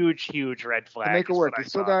faith huge red flag. To make it work. He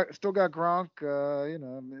still got Gronk.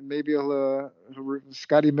 Maybe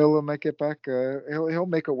Scotty Miller might get back. He'll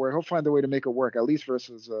make it work. He'll find a way to make it work. At least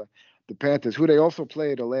versus the Panthers, who they also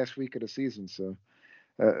played the last week of the season. So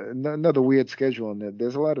another weird schedule in there.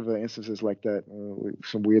 There's a lot of instances like that.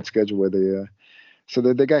 Some weird schedule where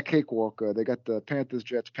they got cakewalk. They got the Panthers,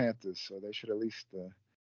 Jets, Panthers. So they should at least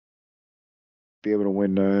be able to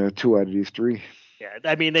win 2 out of these 3. Yeah,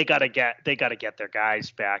 I mean they gotta get their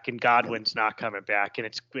guys back, and Godwin's not coming back, and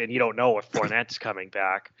you don't know if Fournette's coming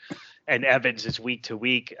back, and Evans is week to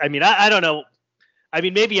week. I mean, I don't know. I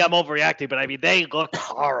mean, maybe I'm overreacting, but I mean they looked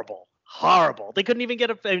horrible. They couldn't even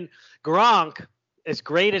get Gronk, as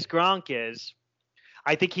great as Gronk is,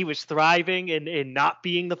 I think he was thriving in not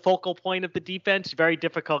being the focal point of the defense. Very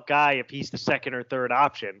difficult guy if he's the second or third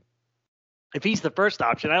option. if he's the first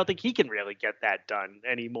option, I don't think he can really get that done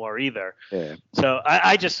anymore either. Yeah. So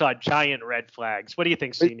I just saw giant red flags. What do you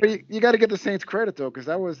think, Senior? But you got to give the Saints credit though, because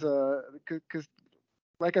that was because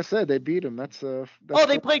like I said, they beat them. That's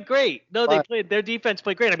They played great. No, their defense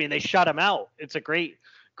played great. I mean, they shut them out. It's a great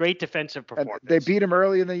defensive performance. And they beat them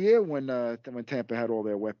early in the year when Tampa had all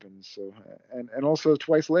their weapons. So and also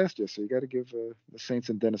twice last year. So you got to give the Saints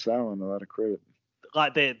and Dennis Allen a lot of credit.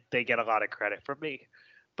 They get a lot of credit from me,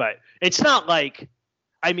 but it's not like,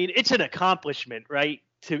 I mean, it's an accomplishment, right?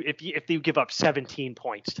 If you give up 17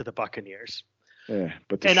 points to the Buccaneers. Yeah,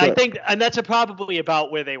 but I think that's probably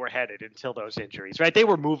about where they were headed until those injuries, right? They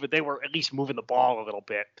were at least moving the ball a little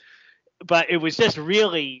bit, but it was just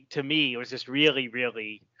really, to me, it was just really,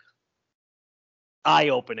 really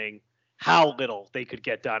eye-opening how little they could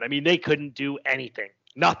get done. I mean, they couldn't do anything.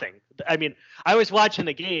 Nothing. I mean, I was watching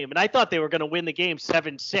the game and I thought they were going to win the game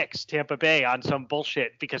 7-6 Tampa Bay on some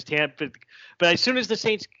bullshit because but as soon as the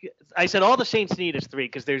Saints, I said all the Saints need is 3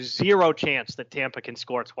 because there's zero chance that Tampa can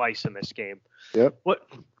score twice in this game. Yep. What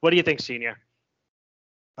do you think, Senior?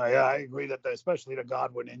 Yeah, I agree that especially the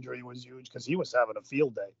Godwin injury was huge because he was having a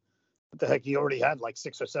field day. What the heck? He already had like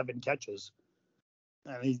 6 or 7 catches,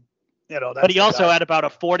 and but he also had about a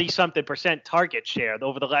 40-something% target share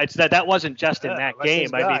over the last. That wasn't just in that game.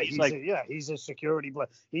 I mean, he's a security.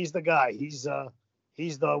 He's the guy. He's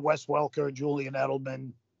the Wes Welker, Julian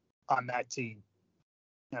Edelman on that team.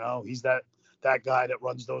 He's that guy that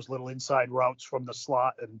runs those little inside routes from the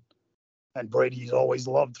slot, and Brady's always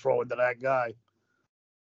loved throwing to that guy.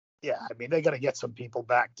 Yeah, I mean, they got to get some people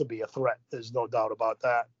back to be a threat. There's no doubt about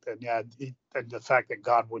that. And and the fact that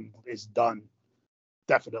Godwin is done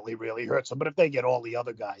definitely really hurts them. But if they get all the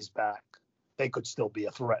other guys back, they could still be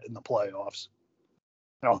a threat in the playoffs.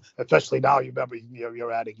 Especially now, you remember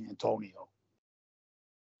you're adding Antonio.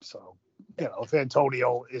 So, if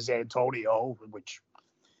Antonio is Antonio, which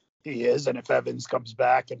he is, and if Evans comes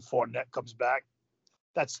back and Fournette comes back,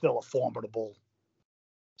 that's still a formidable,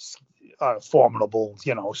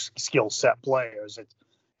 skill set players.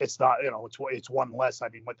 It's not, it's one less. I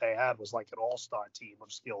mean, what they had was like an all-star team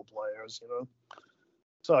of skilled players,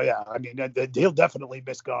 So, yeah, I mean, he'll definitely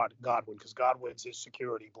miss Godwin because Godwin's his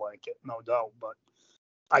security blanket, no doubt. But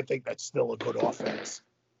I think that's still a good offense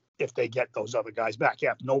if they get those other guys back.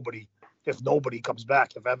 Yeah, if nobody comes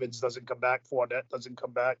back, if Evans doesn't come back, Fournette doesn't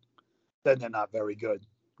come back, then they're not very good.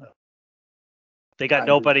 They got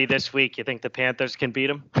nobody this week. You think the Panthers can beat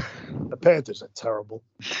them? The Panthers are terrible.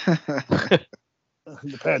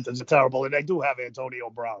 The Panthers are terrible, and they do have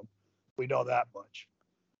Antonio Brown. We know that much.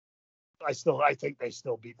 I think they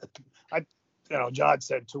still beat John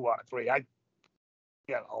said 2 out of 3.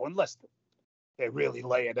 Unless they really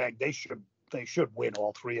lay an egg, they should win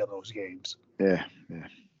all 3 of those games. Yeah.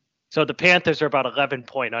 So the Panthers are about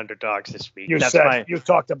 11-point underdogs this week. You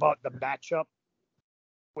talked about the matchup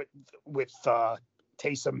with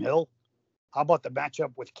Taysom Hill. How about the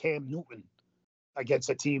matchup with Cam Newton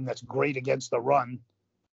against a team that's great against the run,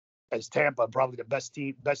 as Tampa, probably the best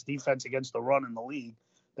defense against the run in the league?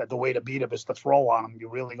 That the way to beat him is to throw on him. You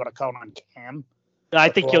really got to count on Cam. I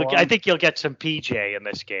think you'll get some PJ in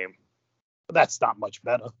this game. But that's not much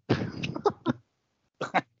better.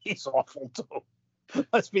 He's awful too.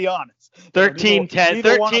 Let's be honest.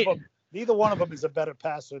 13-10. Neither one of them is a better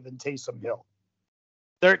passer than Taysom Hill.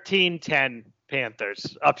 13-10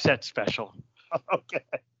 Panthers upset special.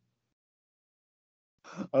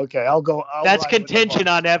 Okay, I'll go. That's contingent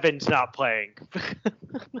on Evans not playing.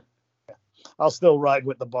 I'll still ride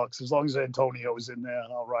with the Bucs as long as Antonio is in there.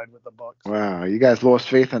 I'll ride with the Bucs. Wow, you guys lost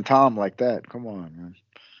faith in Tom like that. Come on, man.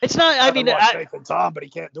 It's not. I mean, lost faith in Tom, but he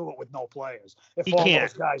can't do it with no players. If all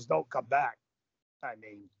those guys don't come back, I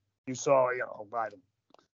mean, you saw,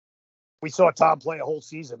 we saw Tom play a whole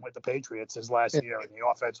season with the Patriots his last year, and the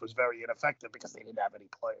offense was very ineffective because they didn't have any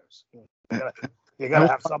players. You got to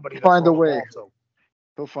have somebody to find a throw way. the ball to.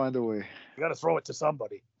 He'll find a way. You got to throw it to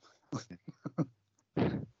somebody.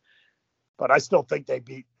 But I still think they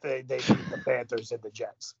beat the Panthers and the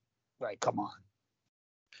Jets. Right? Come on,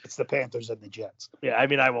 it's the Panthers and the Jets. Yeah, I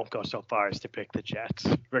mean, I won't go so far as to pick the Jets,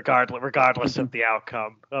 regardless of the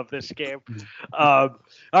outcome of this game. All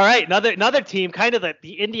right, another team, kind of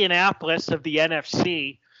the Indianapolis of the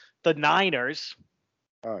NFC, the Niners.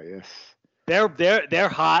 Oh yes, they're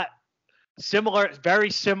hot. Very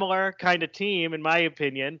similar kind of team, in my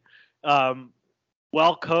opinion.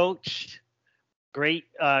 Well coached. Great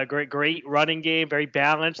running game, very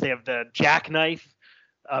balanced. They have the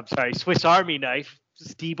Swiss Army knife,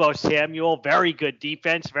 Deebo Samuel. Very good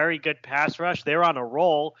defense, very good pass rush. They're on a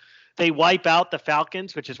roll. They wipe out the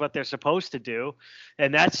Falcons, which is what they're supposed to do,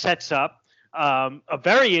 and that sets up a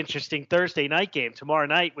very interesting Thursday night game tomorrow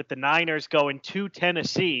night with the Niners going to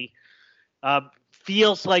Tennessee.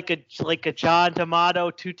 Feels like a John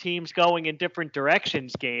D'Amato, two teams going in different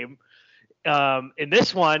directions game. In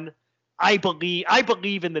this one, I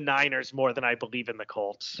believe in the Niners more than I believe in the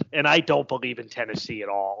Colts, and I don't believe in Tennessee at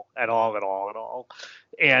all.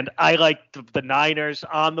 And I like the Niners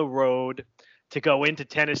on the road to go into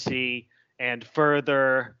Tennessee and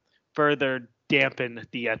further dampen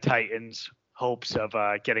the Titans' hopes of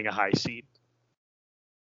getting a high seed.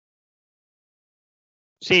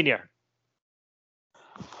 Senior.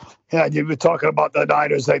 Yeah, you've been talking about the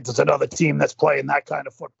Niners. It's another team that's playing that kind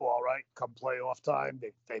of football, right? Come playoff time,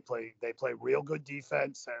 they play real good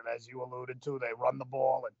defense, and as you alluded to, they run the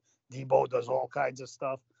ball, and Debo does all kinds of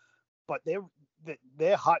stuff. But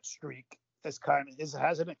their hot streak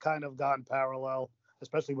hasn't it kind of gone parallel,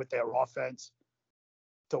 especially with their offense,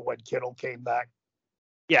 to when Kittle came back?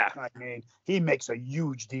 Yeah, I mean, he makes a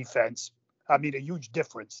huge difference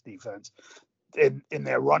in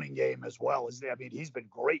their running game as well. He's been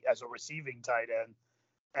great as a receiving tight end,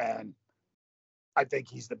 and I think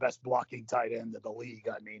he's the best blocking tight end in the league.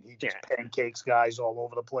 I mean, he just pancakes guys all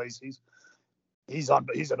over the place. He's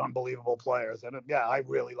an unbelievable player. And yeah, I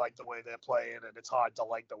really like the way they're playing, and it's hard to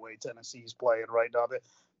like the way Tennessee's playing right now.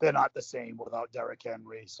 They're not the same without Derrick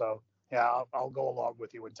Henry. So yeah, I'll go along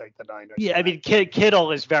with you and take the Niners. Yeah, I mean,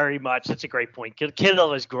 Kittle is very much. That's a great point.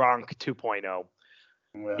 Kittle is Gronk 2.0.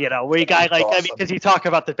 Yeah. Where you guy like, awesome. because you talk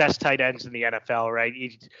about the best tight ends in the NFL, right?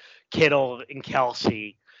 Kittle and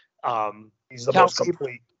Kelsey. He's the most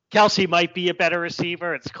complete. Kelsey might be a better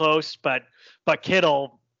receiver. It's close, but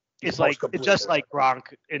Kittle is like just like Gronk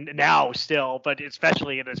and now still, but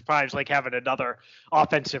especially in his prime, it's like having another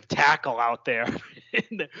offensive tackle out there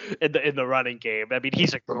in the running game. I mean,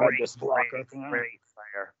 he's a great blocker, great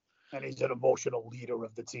player, and he's an emotional leader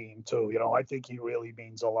of the team too. I think he really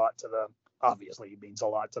means a lot to them. Obviously, he means a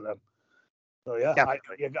lot to them. So, yeah,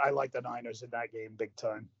 I like the Niners in that game big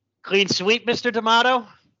time. Clean sweep, Mr. D'Amato?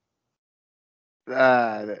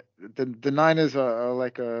 The Niners are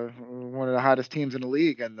like one of the hottest teams in the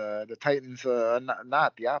league, and the Titans are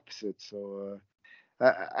not the opposite. So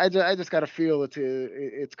I just got to feel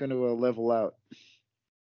it's going to level out.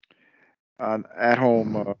 At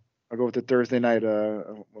home, I'll go with the Thursday night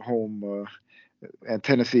home. And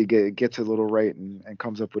Tennessee gets a little right and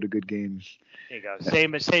comes up with a good game. There you go.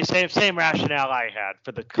 Same rationale I had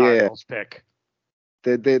for the Cardinals pick.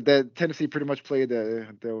 The Tennessee pretty much played their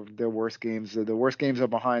worst games. The worst games are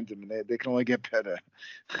behind them, and they can only get better.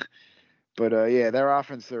 But their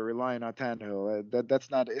offense are relying on Tannehill.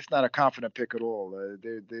 It's not a confident pick at all.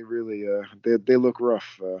 They really they look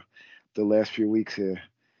rough the last few weeks here.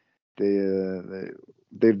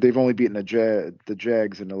 They've only beaten the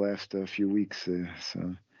Jags in the last few weeks,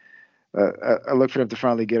 so I look for them to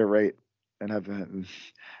finally get it right and have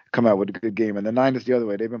come out with a good game. And the Niners the other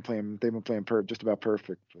way, they've been playing just about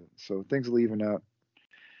perfect. So things will even out.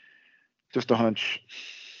 Just a hunch.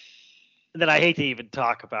 And then I hate to even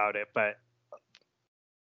talk about it, but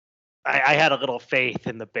I had a little faith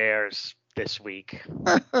in the Bears this week,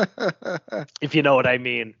 if you know what I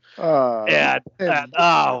mean. And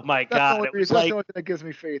oh my God, it was that's the only thing that gives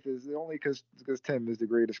me faith is only because Tim is the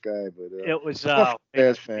greatest guy. But it was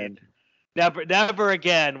Bears fan. Never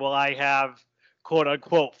again will I have quote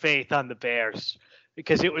unquote faith on the Bears,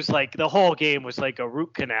 because it was like the whole game was like a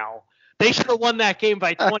root canal. They should have won that game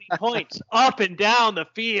by 20 points, up and down the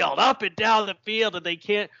field, and they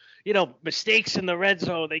can't, mistakes in the red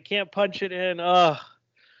zone, they can't punch it in. Oh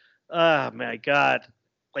my God,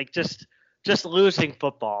 like just losing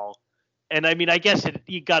football. And I mean, I guess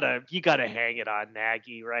you gotta hang it on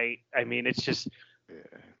Nagy, right? I mean, it's just,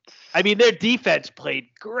 I mean, their defense played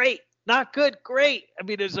great, not good, great. I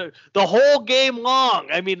mean, the whole game long.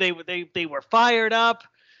 I mean, they were fired up.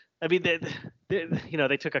 I mean,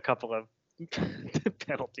 they took a couple of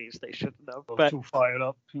penalties they shouldn't have, but too fired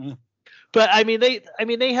up. But I mean,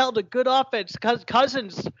 they held a good offense.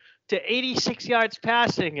 Cousins to 86 yards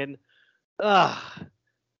passing, and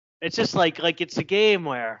it's just like it's a game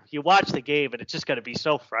where you watch the game and it's just going to be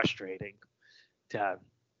so frustrating to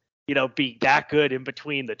be that good in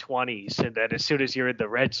between the 20s, and then as soon as you're in the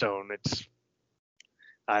red zone, it's,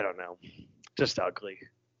 I don't know, just ugly.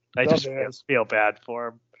 I just feel bad for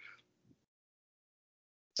him.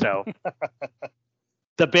 So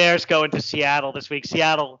the Bears go into Seattle this week.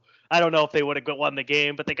 Seattle, I don't know if they would have won the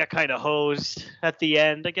game, but they got kind of hosed at the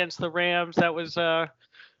end against the Rams. That was, one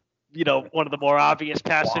of the more obvious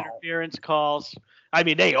pass interference calls. I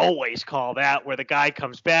mean, they always call that, where the guy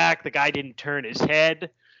comes back, the guy didn't turn his head,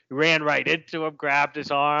 ran right into him, grabbed his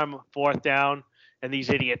arm, fourth down, and these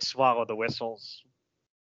idiots swallow the whistles.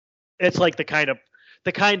 It's like the kind of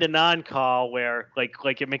non-call where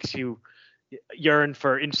like it makes you yearn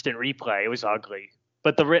for instant replay. It was ugly,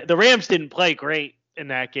 but the Rams didn't play great in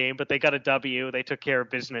that game, but they got a W. They took care of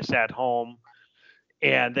business at home,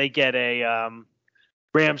 and they get a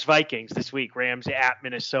Rams Vikings this week. Rams at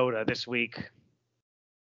Minnesota this week,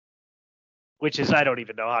 which is, I don't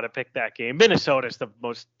even know how to pick that game. Minnesota's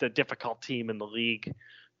the difficult team in the league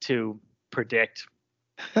to predict.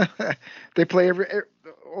 They play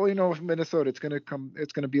all you know with Minnesota, it's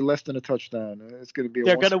gonna be less than a touchdown. It's gonna be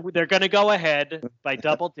they're gonna go ahead by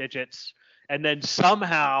double digits, and then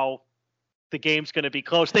somehow the game's gonna be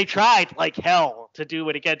close. They tried like hell to do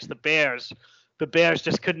it against the Bears. The Bears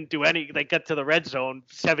just couldn't do any. They got to the red zone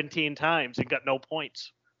 17 times and got no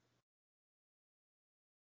points.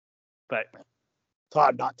 But It's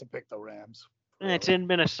hard not to pick the Rams. it's in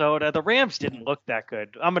Minnesota. The Rams didn't look that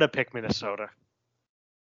good. I'm gonna pick Minnesota.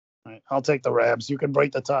 All right, I'll take the Rams. You can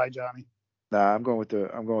break the tie, Johnny. Nah, I'm going with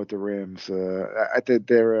the Rams. I think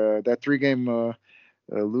they're that 3-game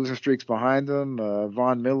losing streaks behind them.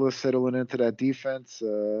 Von Miller settling into that defense.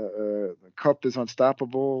 Kupp is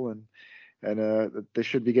unstoppable, and they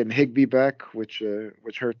should be getting Higbee back, which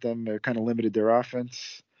hurt them. They kind of limited their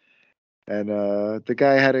offense. And the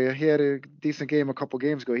guy had a decent game a couple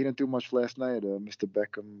games ago. He didn't do much last night, Mr.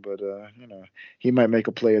 Beckham, but he might make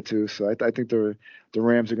a play or two. So I think the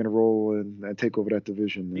Rams are going to roll and take over that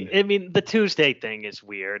division. I mean, the Tuesday thing is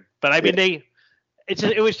weird, but I mean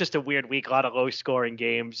it was just a weird week, a lot of low scoring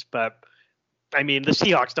games. But I mean, the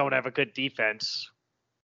Seahawks don't have a good defense,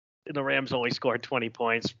 and the Rams only scored 20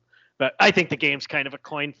 points. But I think the game's kind of a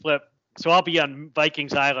coin flip. So I'll be on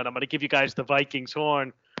Vikings Island. I'm going to give you guys the Vikings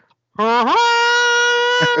horn. Hey,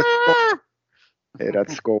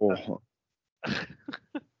 that's goal.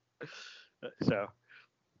 So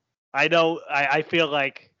I know I feel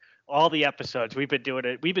like all the episodes we've been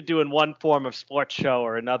doing one form of sports show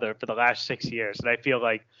or another for the last 6 years, and I feel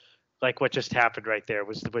like what just happened right there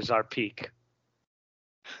was our peak.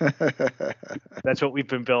 That's what we've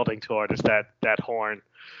been building toward, is that horn.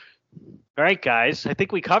 All right, guys, I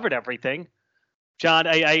think we covered everything. John,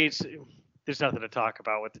 there's nothing to talk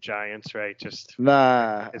about with the Giants, right? Just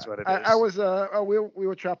is what it is. I was we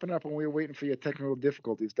were chopping up and we were waiting for your technical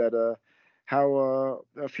difficulties. That how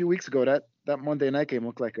a few weeks ago that Monday night game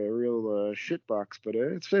looked like a real shit box, but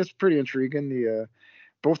it's pretty intriguing. The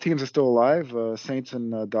both teams are still alive, Saints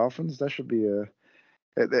and Dolphins. That should be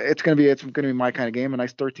it's gonna be my kind of game. A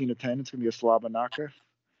nice 13-10. It's gonna be a slobber knocker.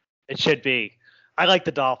 It should be. I like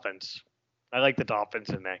the Dolphins. I like the Dolphins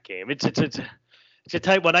in that game. It's a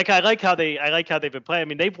tight one. I like how they've been playing. I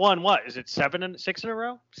mean, they've won what? Is it 6 in a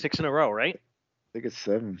row? 6 in a row, right? I think it's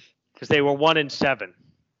 7. Because they were 1-7.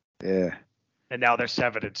 Yeah. And now they're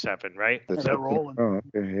 7-7, right? They're rolling. Oh,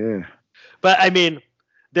 okay, yeah. But I mean,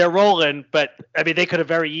 they're rolling. But I mean, they could have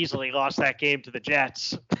very easily lost that game to the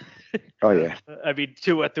Jets. Oh yeah. I mean,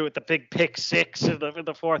 Tua threw at the big pick 6 in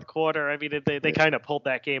the fourth quarter. I mean, they kind of pulled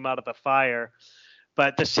that game out of the fire.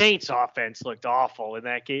 But the Saints offense looked awful in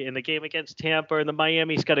that game, in the game against Tampa, and the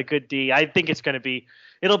Miami's got a good D. I think it'll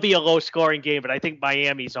be a low scoring game, but I think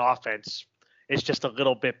Miami's offense is just a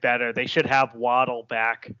little bit better. They should have Waddle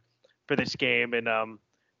back for this game, and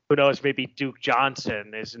who knows, maybe Duke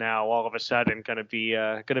Johnson is now all of a sudden going to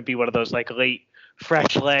be one of those like late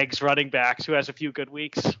fresh legs running backs who has a few good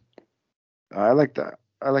weeks. I like that.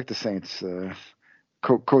 I like the Saints.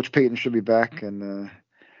 Coach Payton should be back, and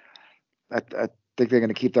I think they're going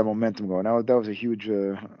to keep that momentum going. That was a huge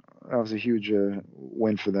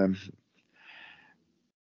win for them.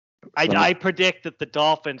 I predict that the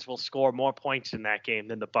Dolphins will score more points in that game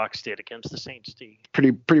than the Bucs did against the Saints team.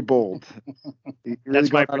 Pretty bold. Really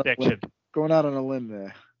That's my prediction. Going out on a limb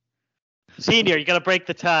there. Senior, you got to break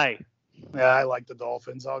the tie. Yeah, I like the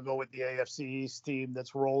Dolphins. I'll go with the AFC East team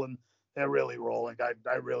that's rolling. They're really rolling.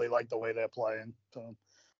 I really like the way they're playing. So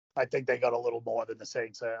I think they got a little more than the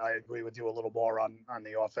Saints. I agree with you a little more on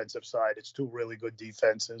the offensive side. It's two really good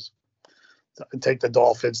defenses. So I take the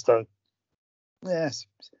Dolphins to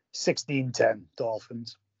 16-10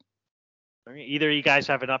 Dolphins. Either of you guys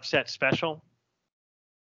have an upset special?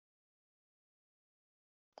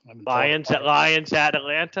 Lions at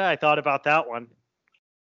Atlanta. I thought about that one.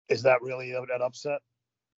 Is that really an upset?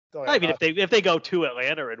 I mean, if they go to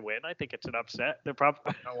Atlanta and win, I think it's an upset. They're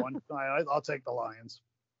probably I'll take the Lions.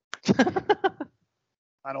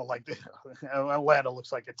 I don't like Atlanta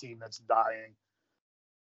looks like a team that's dying.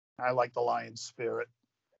 I like the Lions spirit.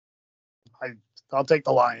 I'll take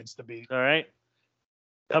the Lions to beat. All right.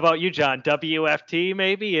 How about you, John? WFT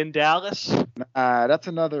maybe in Dallas? That's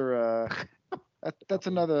another That's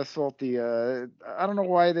another salty. I don't know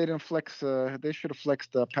why they didn't flex. They should have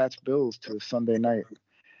flexed Pat's Bills to Sunday night.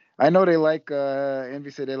 I know they like.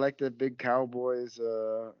 Envy said they like the big Cowboys.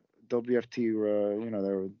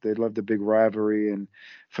 WFT. They love the big rivalry and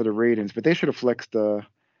for the ratings, but they should have flexed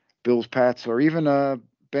Bills, Pats, or even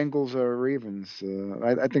Bengals or Ravens.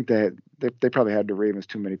 I think they probably had the Ravens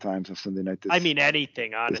too many times on Sunday night. I mean,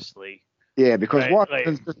 anything, honestly. Yeah, because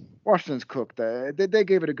Right, Washington's cooked. They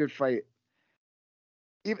gave it a good fight.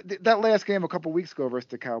 Even that last game a couple weeks ago versus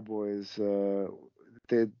the Cowboys,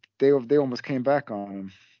 they almost came back on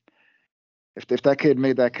them. If that kid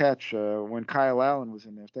made that catch when Kyle Allen was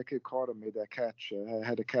in there, if that kid caught him, made that catch,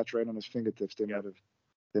 had the catch right on his fingertips, they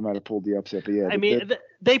might have pulled the upset. But yeah, I mean,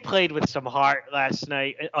 they played with some heart last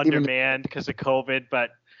night, undermanned because of COVID,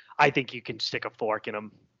 but I think you can stick a fork in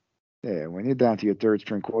them. Yeah, when you're down to your third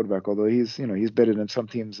string quarterback, although he's better than some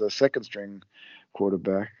teams' second string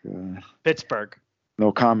quarterback. Pittsburgh.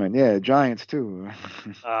 No comment. Yeah, Giants too.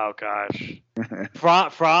 Oh gosh.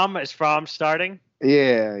 Is Fromm starting?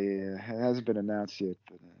 Yeah. It hasn't been announced yet.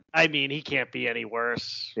 But, I mean, he can't be any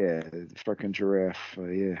worse. Yeah, fucking giraffe.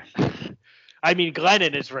 Yeah. I mean,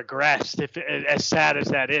 Glennon has regressed. As sad as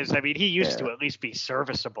that is, I mean, he used to at least be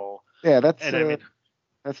serviceable. Yeah, that's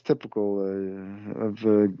that's typical of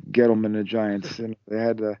Gettleman and the Giants. And they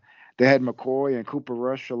had McCoy and Cooper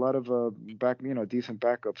Rush, a lot of decent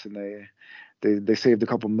backups, and they saved a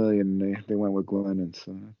couple million. And they went with Glennon,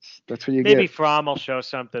 so that's what you get. Maybe Fromm will show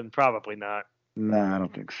something. Probably not. Nah, I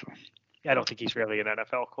don't think so. I don't think he's really an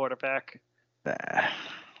NFL quarterback. Nah.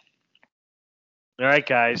 All right,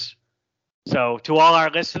 guys. So to all our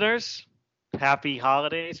listeners, happy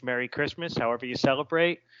holidays, Merry Christmas, however you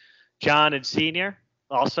celebrate. John and Senior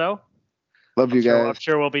also. Love you guys. I'm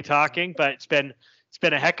sure we'll be talking, but it's been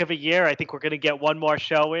a heck of a year. I think we're going to get one more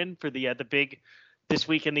show in for the big This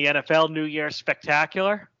Week in the NFL New Year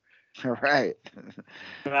Spectacular. All right.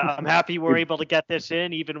 I'm happy we're able to get this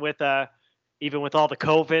in, even with all the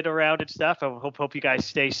COVID around and stuff. I hope you guys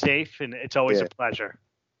stay safe, and it's always a pleasure.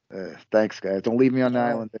 Thanks, guys. Don't leave me on the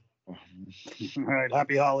island. All right.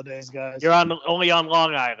 Happy holidays, guys. You're only on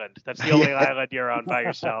Long Island. That's the only island you're on by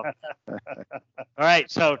yourself. All right.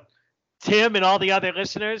 So, Tim and all the other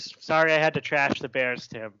listeners, sorry I had to trash the Bears,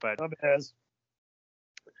 Tim, but it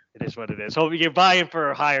is what it is. Hope you're buying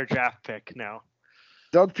for a higher draft pick now.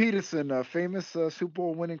 Doug Peterson, a famous Super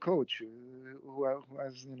Bowl winning coach, who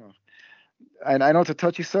has, and I know it's a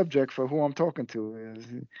touchy subject for who I'm talking to.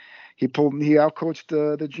 He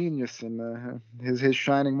outcoached the genius in his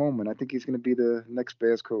shining moment. I think he's going to be the next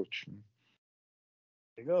Bears coach.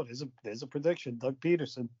 There you go. There's a prediction. Doug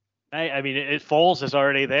Peterson. I mean, Foles is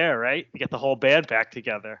already there, right? You get the whole band back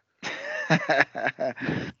together.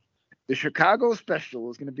 The Chicago special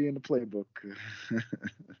is going to be in the playbook.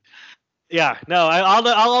 Yeah, no, I'll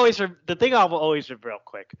always the thing I'll always real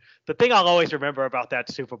quick. The thing I'll always remember about that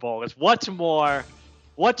Super Bowl is what's more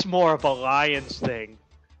of a Lions thing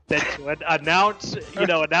than to announce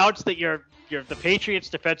that you're the Patriots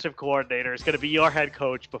defensive coordinator is going to be your head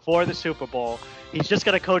coach before the Super Bowl. He's just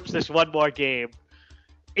going to coach this one more game.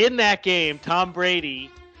 In that game, Tom Brady,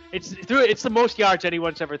 it's the most yards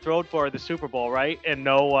anyone's ever thrown for in the Super Bowl, right? And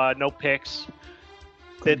no picks.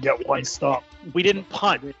 Didn't get one stop. We didn't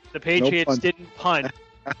punt. The Patriots didn't punt.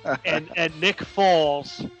 and Nick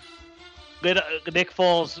Foles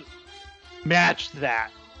matched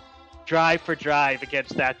that drive for drive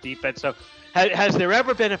against that defense. So has there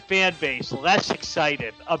ever been a fan base less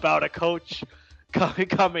excited about a coach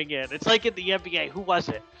coming in? It's like in the NBA. Who was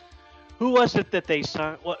it that they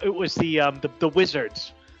signed? Well, it was the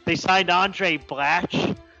Wizards. They signed Andre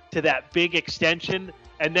Blatch to that big extension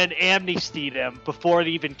and then amnestied him before it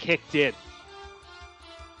even kicked in.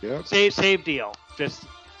 Yeah. Same deal. Just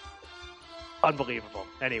unbelievable.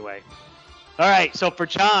 Anyway. All right. So for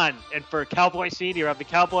John and for Cowboy Senior of the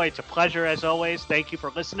Cowboy, it's a pleasure as always. Thank you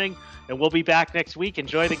for listening. And we'll be back next week.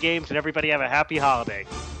 Enjoy the games and everybody have a happy holiday.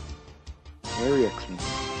 Merry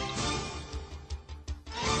Xmas.